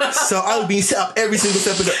 So I would be set up every single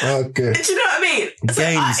step of the... Okay. Do you know what I mean?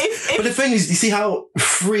 Games. But the thing is, you see how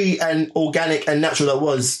free and organic and natural that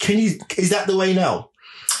was? Is that the way now?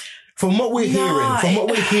 From what we're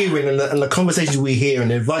hearing and the conversations we hear and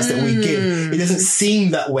the advice that we give, it doesn't seem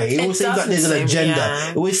that way. It always seems like there's an agenda. Yeah.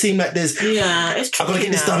 It always seems like there's... Yeah, it's true. I've got to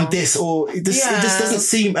get this done, it just doesn't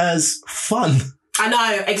seem as fun. I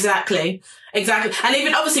know, exactly. And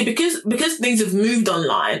even obviously because things have moved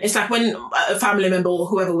online, it's like when a family member or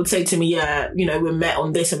whoever would say to me, we met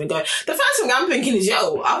on this, and we go, the first thing I'm thinking is,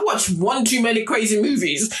 I've watched one too many crazy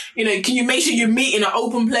movies. Can you make sure you meet in an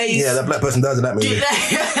open place? Yeah, that black person does in that movie.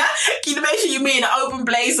 Can you make sure you meet in an open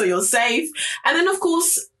place so you're safe? And then of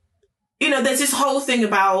course, there's this whole thing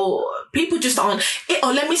about people just aren't,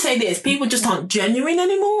 or let me say this, people just aren't genuine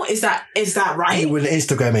anymore. Is that right? We're in the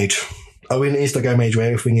Instagram age. Are we in the Instagram age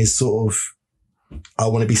where everything is sort of, I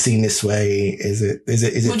want to be seen this way? Is it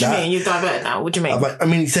What do you mean? You've diverted now. What do you mean? I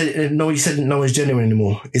mean, you said no one's genuine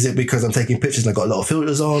anymore. Is it because I'm taking pictures and I got a lot of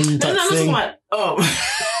filters on?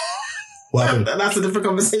 What happened? That's a different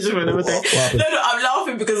conversation for another day. No, I'm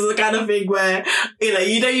laughing because it's the kind of thing where,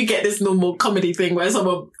 you get this normal comedy thing where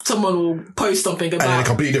someone will post something about... And then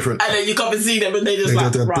completely different. And then you come and see them and they just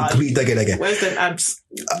right. Again. Where's them abs?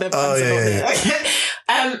 Yeah.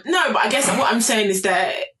 No, but I guess what I'm saying is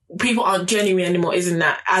that people aren't genuine anymore, isn't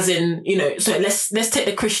that? As in, so let's take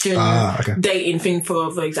the Christian dating thing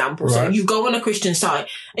for example. Right. So you go on a Christian site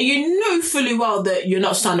and you know fully well that you're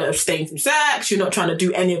not trying to abstain from sex, you're not trying to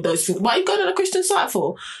do any of those things. What are you going on a Christian site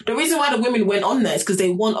for? The reason why the women went on there is because they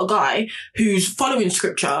want a guy who's following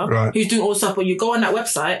scripture, who's doing all stuff, but you go on that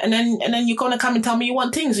website and then you're going to come and tell me you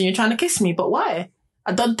want things and you're trying to kiss me, but why?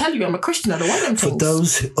 I don't tell you I'm a Christian. I don't want them things. For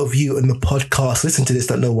those of you in the podcast listen to this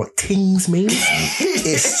that know what tings means,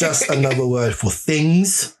 it's just another word for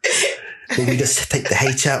things. But we just take the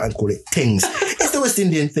H out and call it tings. It's the West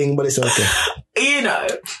Indian thing, but it's okay. You know.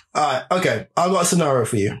 All right, okay. I've got a scenario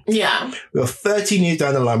for you. Yeah. We're 13 years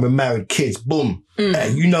down the line. We're married, kids. Boom.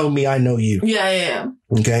 Hey, you know me. I know you. Yeah.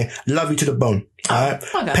 Okay. Love you to the bone. All right.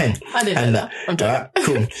 Okay. Pen. I didn't know that. I'm joking. All right.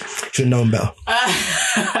 Cool. Should have known better.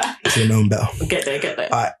 Should have known better. Get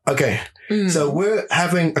there. All right. Okay. So we're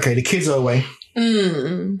having, the kids are away.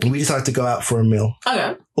 We decided to go out for a meal.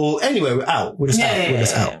 Okay. Or anyway, we're out. We're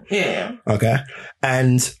just out. Yeah. Okay.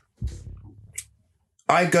 And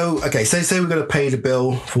I go, say we're going to pay the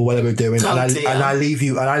bill for whatever we're doing. And I leave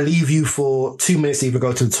you for 2 minutes to either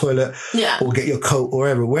go to the toilet or get your coat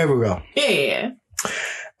or wherever we are. Yeah.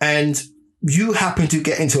 And you happen to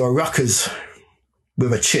get into a ruckus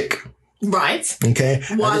with a chick. Right. Okay.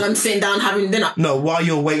 While I'm sitting down having dinner. No, while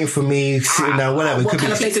you're waiting for me, sitting down, whatever. What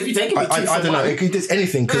kind of place have you taken me to? I don't know. It could be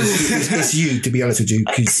anything because it's you, to be honest with you.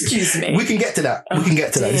 Excuse me. We can get to that.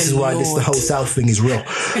 This is why the whole South thing is real.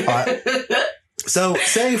 All right. So,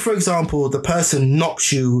 say, for example, the person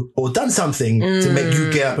knocked you or done something to make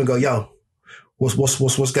you get up and go, yo,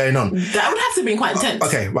 what's going on? That would have to be quite intense.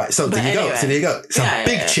 Okay, right. So, there you go. It's a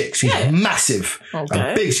big chick. She's massive.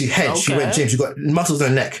 Okay. Big. She's head. She went gym. She got muscles on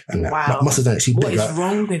her neck. And muscles on her neck. She's big, right? What is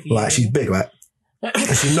wrong with you? Right, she's big, right?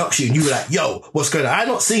 And she knocks you and you were like, yo, what's going on? I've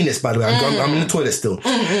not seen this, by the way. I'm in the toilet still.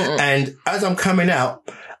 And as I'm coming out,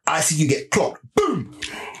 I see you get clocked. Boom!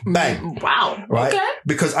 Bang. Wow. Right? Okay.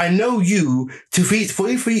 Because I know you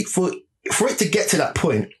for it to get to that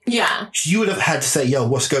point. Yeah. You would have had to say, yo,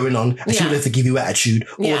 what's going on? And she would have to give you attitude.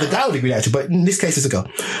 Or the guy would give you attitude. But in this case, it's a girl.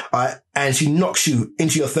 Alright. And she knocks you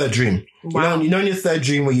into your third dream. Wow. You know in your third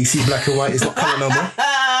dream where you see black and white, it's not colour no more.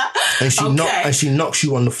 And she knocks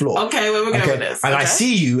you on the floor. Okay, where we're going with this. And I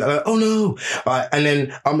see you, and I'm like, oh no. Right, and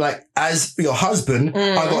then I'm like, as your husband,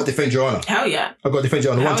 I got to defend your honor. Hell yeah. I got to defend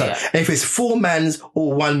your honor one time. Yeah. And if it's 4 mans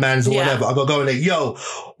or 1 man's or whatever, I got to go and like, yo,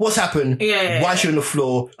 what's happened? Why is she on the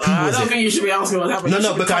floor? I don't think you should be asking what's happened.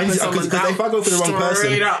 No, because if I go for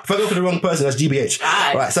the wrong person, that's GBH.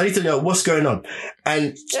 Right, so I need to know what's going on.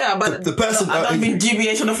 And but the person... I've been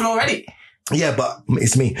GBH on the floor already. Yeah, but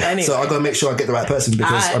it's me. Anyway. So I got to make sure I get the right person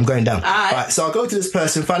because I'm going down. Right, so I go to this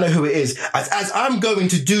person, find out who it is. As I'm going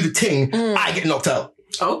to do the thing, I get knocked out.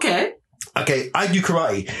 Okay, I do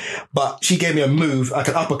karate, but she gave me a move, like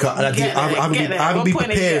an uppercut, and I haven't been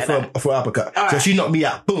prepared for an uppercut. So she knocked me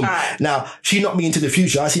out. Boom. Now, she knocked me into the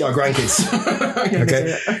future. I see our grandkids.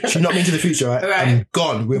 Okay? She knocked me into the future, right? I'm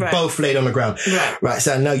gone. We're both laid on the ground. Right,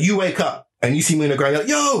 so now you wake up. And you see me in the ground, you're like,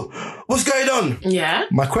 yo, what's going on? Yeah.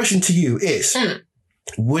 My question to you is,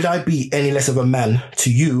 would I be any less of a man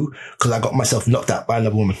to you because I got myself knocked out by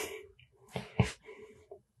another woman?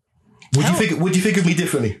 Would you think of me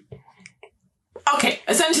differently? Okay,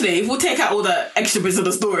 essentially, if we'll take out all the extra bits of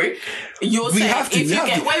the story, you're saying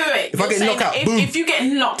wait. If I get knocked out, if you get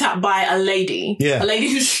knocked out by a lady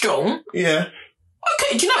who's strong,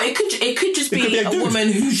 okay, do you know it could just be a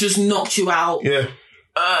woman who's just knocked you out. Yeah.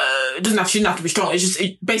 It doesn't have to be strong. It's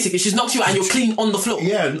just basically she's knocked you out and you're clean on the floor.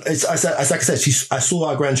 Yeah, as I said, I saw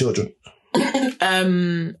our grandchildren.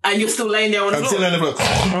 And you're still laying there on the floor. I'm still laying on the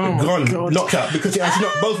floor. Gone, knocked out because she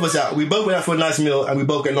knocked both of us out. We both went out for a nice meal and we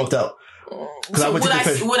both get knocked out. So would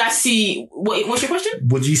I see? What's your question?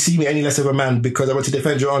 Would you see me any less of a man because I went to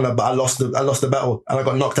defend your honor, but I lost the battle and I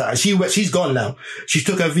got knocked out? And she's gone now. She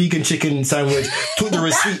took her vegan chicken sandwich, took the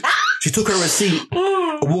receipt. She took her receipt,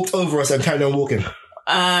 walked over us, and carried on walking.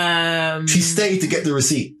 She stayed to get the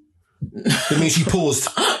receipt. That means she paused.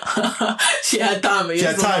 She had time.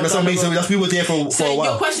 That's what I mean. So we were there for a while.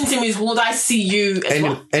 Your question to me is, would I see you as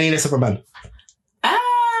any less of a man?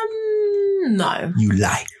 No. You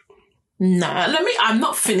lie. No. I'm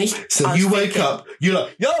not finished. So you wake up, you're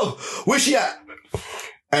like, yo, where's she at?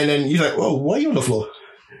 And then you're like, whoa, why are you on the floor?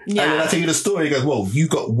 Yeah. And then I tell you the story, he goes, whoa, you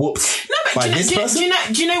got whooped. By this person?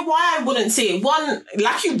 Do you know why I wouldn't see it? One,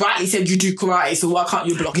 like you rightly said, you do karate, so why can't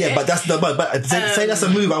you block it? Yeah, but say that's a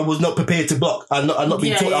move I was not prepared to block. I'm not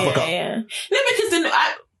being taught uppercut. Yeah. No, because then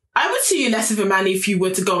I would see you less of a man if you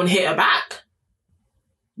were to go and hit her back.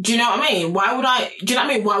 Do you know what I mean? Do you know what I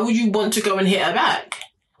mean? Why would you want to go and hit her back?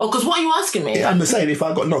 Oh, because what are you asking me? Yeah, I'm just saying, if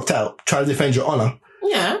I got knocked out, trying to defend your honor,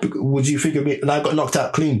 would you think of me? And I got knocked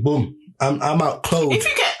out clean, boom. I'm out cold. If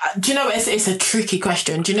you get, do you know it's a tricky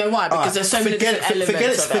question? Do you know why? Because there's so many different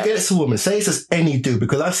elements. Forget it's a woman. Say it's just any dude.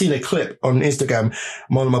 Because I've seen a clip on Instagram.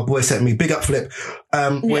 One of my boys sent me, big up Flip,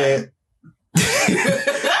 where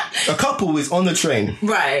a couple is on the train,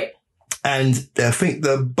 right? And I think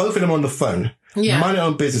both of them on the phone. Yeah. Mind their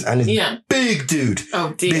own business, and this big dude,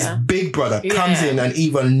 this big brother, comes in and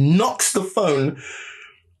either knocks the phone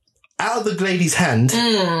out of the lady's hand.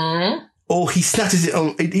 or he snatches it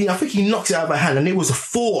on. I think he knocks it out of her hand, and it was a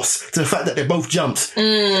force to the fact that they both jumped.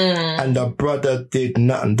 And the brother did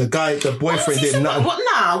nothing. The boyfriend did nothing. What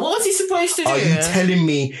now? What was he supposed to do? Are you telling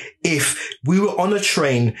me if we were on a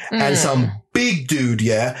train and some big dude,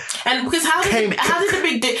 and because how did the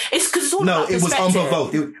big dude? It's because it's all about perspective. It was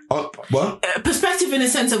unprovoked. What? Perspective in the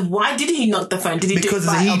sense of why did he knock the phone? Did he do it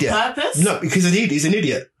on purpose? No, because he's an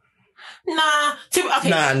idiot. Nah.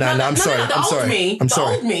 I'm sorry. The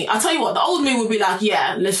old me. I'll tell you what, the old me would be like,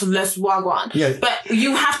 yeah, let's wagwan. Yeah. But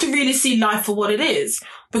you have to really see life for what it is.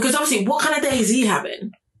 Because obviously, what kind of day is he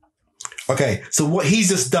having? Okay, so what he's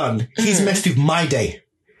just done, he's messed with my day.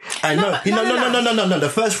 And no.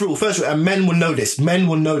 The first rule, and men will know this.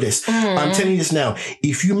 I'm telling you this now.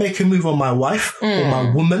 If you make a move on my wife or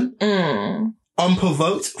my woman,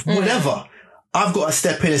 unprovoked, whatever, I've got to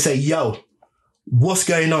step in and say, yo, what's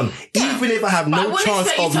going on? Even if I have no chance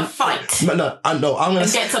of to fight. I'm gonna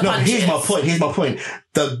here's my point.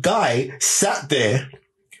 The guy sat there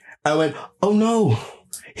and went, oh no,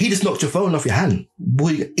 he just knocked your phone off your hand.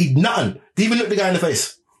 He nothing. Didn't even look the guy in the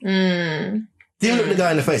face. Didn't even look the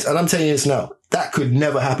guy in the face. And I'm telling you this now. That could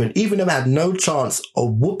never happen. Even if I had no chance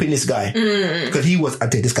of whooping this guy. Because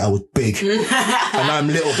this guy was big. And I'm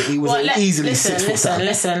little, but he was easily 6 foot.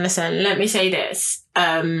 Listen. Let me say this.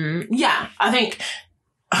 I think,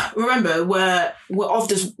 remember, we're off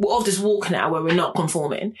this walk now where we're not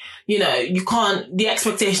conforming. You know, you can't, the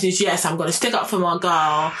expectation is, yes, I'm going to stick up for my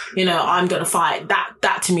girl. You know, I'm going to fight.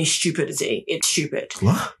 That to me is stupidity. It's stupid.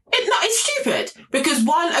 What? It's stupid. Because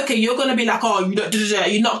you're going to be like, oh,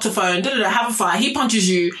 you knocked a phone, have a fight. He punches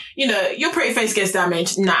you. You know, your pretty face gets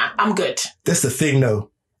damaged. Nah, I'm good. That's the thing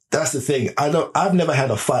though. That's the thing. I've never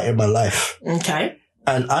had a fight in my life. Okay.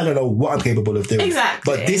 And I don't know what I'm capable of doing. Exactly.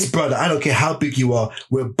 But this brother, I don't care how big you are,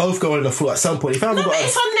 we're both going on the floor at some point. It's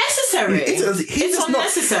unnecessary. It's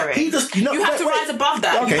unnecessary. You have to rise above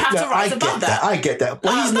that. Okay, you have to rise above that. I get that.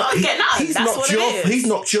 But he's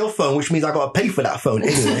knocked your phone, which means I got to pay for that phone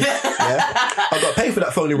anyway. I got to pay for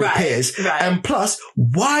that phone in repairs. Right. And plus,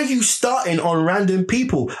 why are you starting on random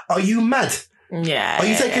people? Are you mad? Yeah. Are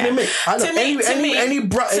you taking a mic? I know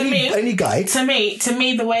any guy. To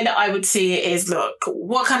me, the way that I would see it is, look,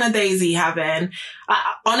 what kind of day is he having?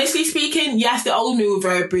 Honestly speaking, yes, the old me were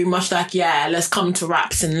very much like, yeah, let's come to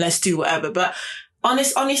raps and let's do whatever. But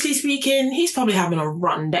honestly speaking, he's probably having a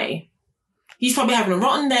rotten day.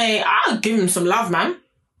 I'll give him some love, man.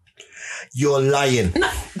 You're lying. No,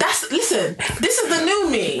 listen, this is the new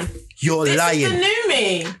me. You're lying. This is the new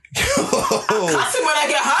me. I'm cussing when I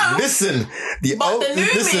get home. Listen, the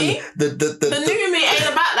new me ain't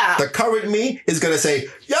about that. The current me is gonna say,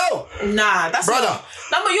 "Yo, that's brother."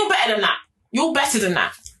 No, but you're better than that. You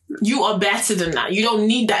are better than that. You don't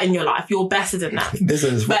need that in your life. You're better than that.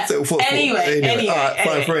 Anyway. All right,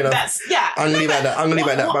 fine, fair enough. I'm gonna leave it at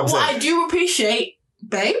that. What I do appreciate,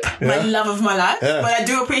 babe, my love of my life, what I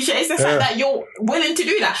do appreciate is the fact that you're willing to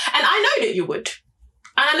do that, and I know that you would.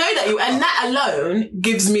 And I know that and that alone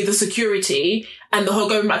gives me the security and the whole,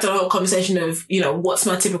 going back to the whole conversation of, you know, what's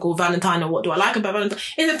my typical Valentine or what do I like about Valentine,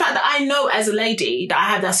 is the fact that I know as a lady that I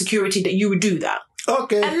have that security that you would do that.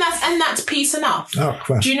 Okay. And that's peace enough. Oh,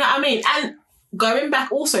 do you know what I mean? And going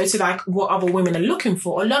back also to like what other women are looking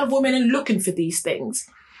for, a lot of women are looking for these things.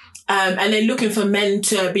 And they're looking for men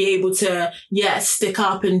to be able to, stick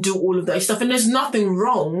up and do all of those stuff. And there's nothing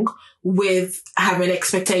wrong with having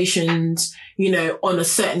expectations, you know, on a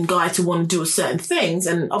certain guy to want to do certain things.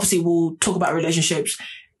 And obviously we'll talk about relationships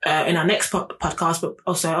in our next podcast, but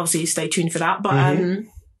also obviously stay tuned for that. But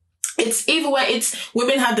it's either way, it's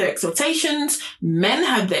women have their expectations, men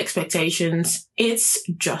have their expectations. It's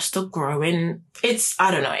just a growing, it's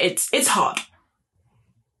hard.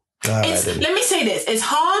 Let me say this, it's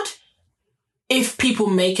hard if people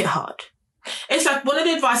make it hard. It's like one of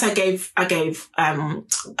the advice I gave one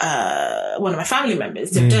of my family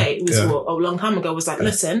members the other day, it was a long time ago, was like,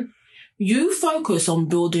 listen, you focus on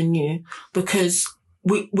building you, because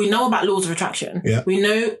we know about laws of attraction. Yeah. We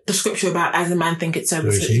know the scripture about as a man thinketh so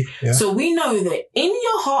is he. Yeah. So we know that in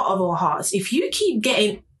your heart of all hearts, if you keep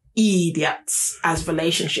getting idiots as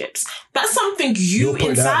relationships, that's something you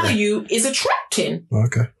inside of you is attracting.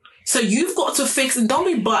 Okay. So you've got to fix, and don't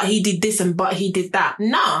be, but he did this and but he did that.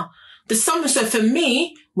 Nah. There's something. So for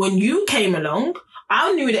me, when you came along,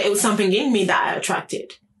 I knew that it was something in me that I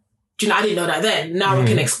attracted. Do you know, I didn't know that then. Now I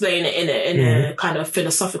can explain it in a kind of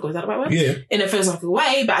philosophical, is that the right word? Yeah. In a philosophical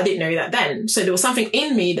way, but I didn't know that then. So there was something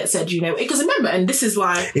in me that said, you know, because remember, and this is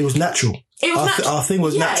why. It was natural. Our thing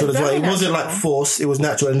was natural as well. It wasn't like force. It was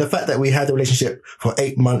natural. And the fact that we had a relationship for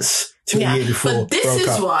 8 months to a year before. But this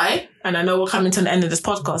is why and I know we're coming to the end of this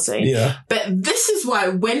podcast soon. Yeah. But this is why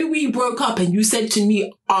when we broke up and you said to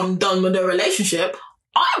me, I'm done with the relationship,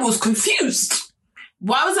 I was confused.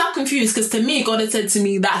 Why was I confused? Because to me, God had said to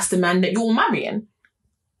me, that's the man that you're marrying.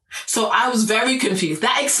 So I was very confused.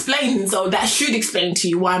 That explains, or that should explain to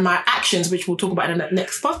you why my actions, which we'll talk about in the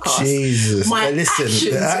next podcast. Jesus.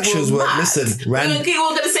 The actions were mad. We're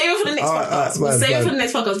going to save it for the next podcast. We'll save it for the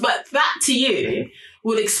next podcast. But that to you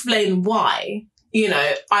will explain why,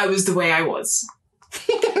 I was the way I was.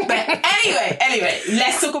 But anyway,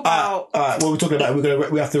 let's talk about... all right, what we're talking about,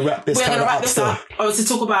 we have to wrap this up. We're going to wrap this still. up. Or to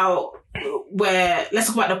talk about... let's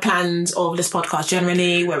talk about the plans of this podcast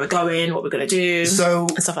generally, where we're going, what we're going to do, and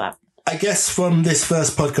stuff like that. I guess from this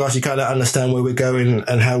first podcast, you kind of understand where we're going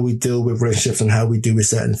and how we deal with relationships and how we deal with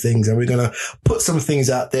certain things. And we're going to put some things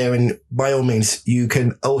out there. And by all means, you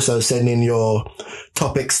can also send in your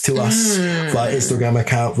topics to us via Instagram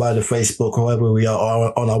account, via the Facebook, or wherever we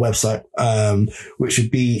are on our website, which would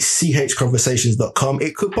be chconversations.com.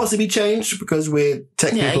 It could possibly change because we're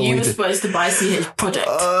tech people. Yeah, you were supposed to buy CH Project.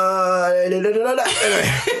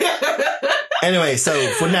 Anyway, so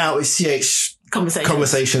for now, it's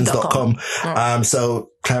chconversations.com. So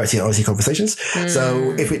clarity and honesty conversations.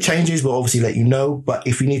 So if it changes, we'll obviously let you know. But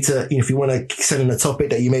if you need to, if you want to send in a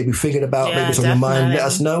topic that you may be thinking about, maybe it's on your mind, let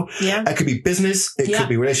us know. Yeah. It could be business. It could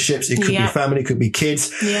be relationships. It could be family. It could be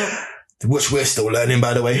kids. Yeah. Which we're still learning,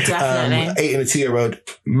 by the way. Definitely. 8 and a 2-year-old.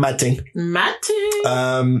 Mad thing.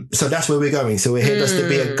 So that's where we're going. So we're here just to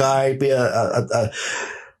be a guide, be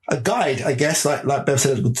a guide, I guess, like Bev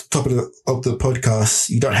said at the top of the podcast.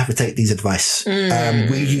 You don't have to take these advice.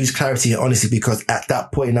 We use clarity and honesty because at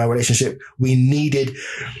that point in our relationship, we needed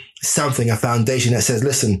a foundation that says,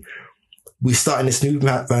 listen, we're starting this new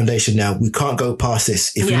foundation now. We can't go past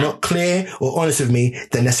this. If you're not clear or honest with me,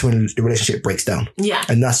 then that's when the relationship breaks down. Yeah.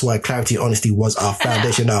 And that's why clarity and honesty was our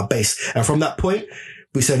foundation, our base. And from that point,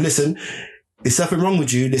 we said, listen, there's something wrong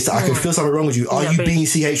with you. I can feel something wrong with you. Are you being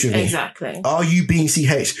CH with me? Exactly. Are you being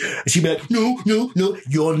CH? And she'd be like, no,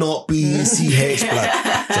 you're not being CH.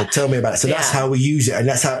 So tell me about it. So that's how we use it. And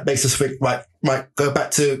that's how it makes us think, right, go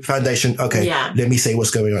back to foundation. Okay, let me say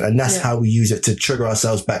what's going on. And that's how we use it to trigger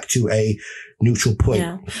ourselves back to a neutral point.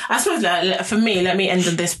 Yeah. I suppose that for me, let me end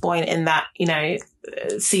on this point in that,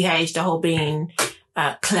 CH, the whole being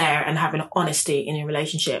clear and having honesty in your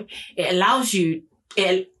relationship, it allows you,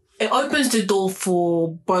 it opens the door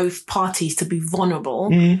for both parties to be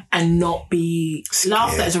vulnerable and not be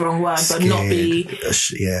laughed at is the wrong word, but not be what's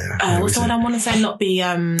the word I want to say? Not be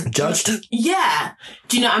judged. Yeah.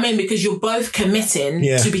 Do you know what I mean? Because you're both committing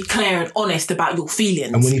to be clear and honest about your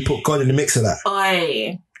feelings. And when you put God in the mix of that,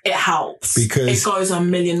 it helps because it goes a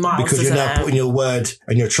million miles. Because you're now putting your word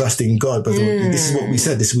and your trust in God. But this is what we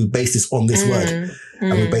said. We base this on this word,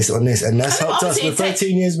 and we base it on this, and that's helped us. We're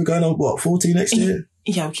 13 years. We're going on 14 next year.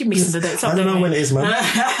 Yeah, we'll keep mixing the dates up. I don't know when it is, man.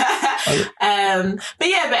 But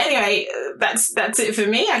anyway, that's it for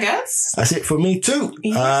me, I guess. That's it for me too.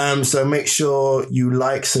 Yeah. So make sure you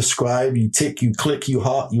like, subscribe, you tick, you click, you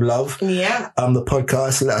heart, you love. Yeah. The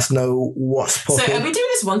podcast. Let us know what's popping. So are we doing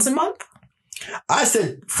this once a month? I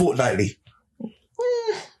said fortnightly.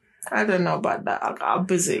 I don't know about that. I'm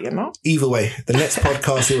busy, Either way, the next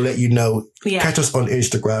podcast will let you know. Yeah. Catch us on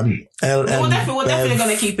Instagram. We're definitely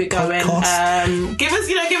going to keep it going. Give us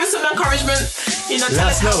some encouragement. Tell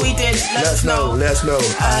us how we did. Let us know. Let us know.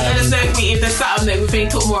 Let us know if there's something that we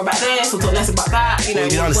think talk more about this or talk less about that.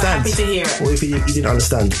 We're happy to hear it. Or if you didn't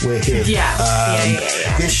understand, we're here. Yeah.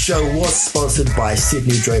 This show was sponsored by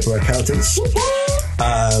Sydney Draper Accountants.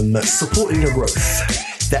 Supporting your growth.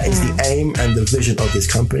 That is the aim and the vision of this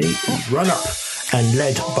company. Run up and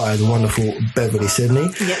led by the wonderful Beverly Sydney.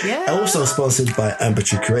 Also sponsored by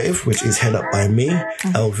Amplitude Creative, which is head up by me,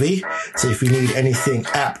 LV. So if you need anything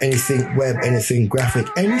app, anything web, anything graphic,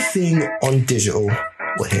 anything on digital,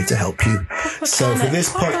 we're here to help you. So for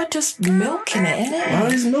this podcast, just milking it, innit? Why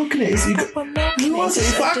is milking it? If I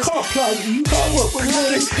can't plug, you can't work.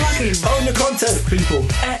 Own the content, people.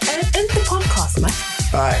 And the podcast, man.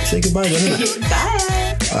 All right, say goodbye then.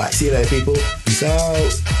 Bye. All right, see you later, people. Peace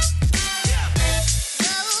out.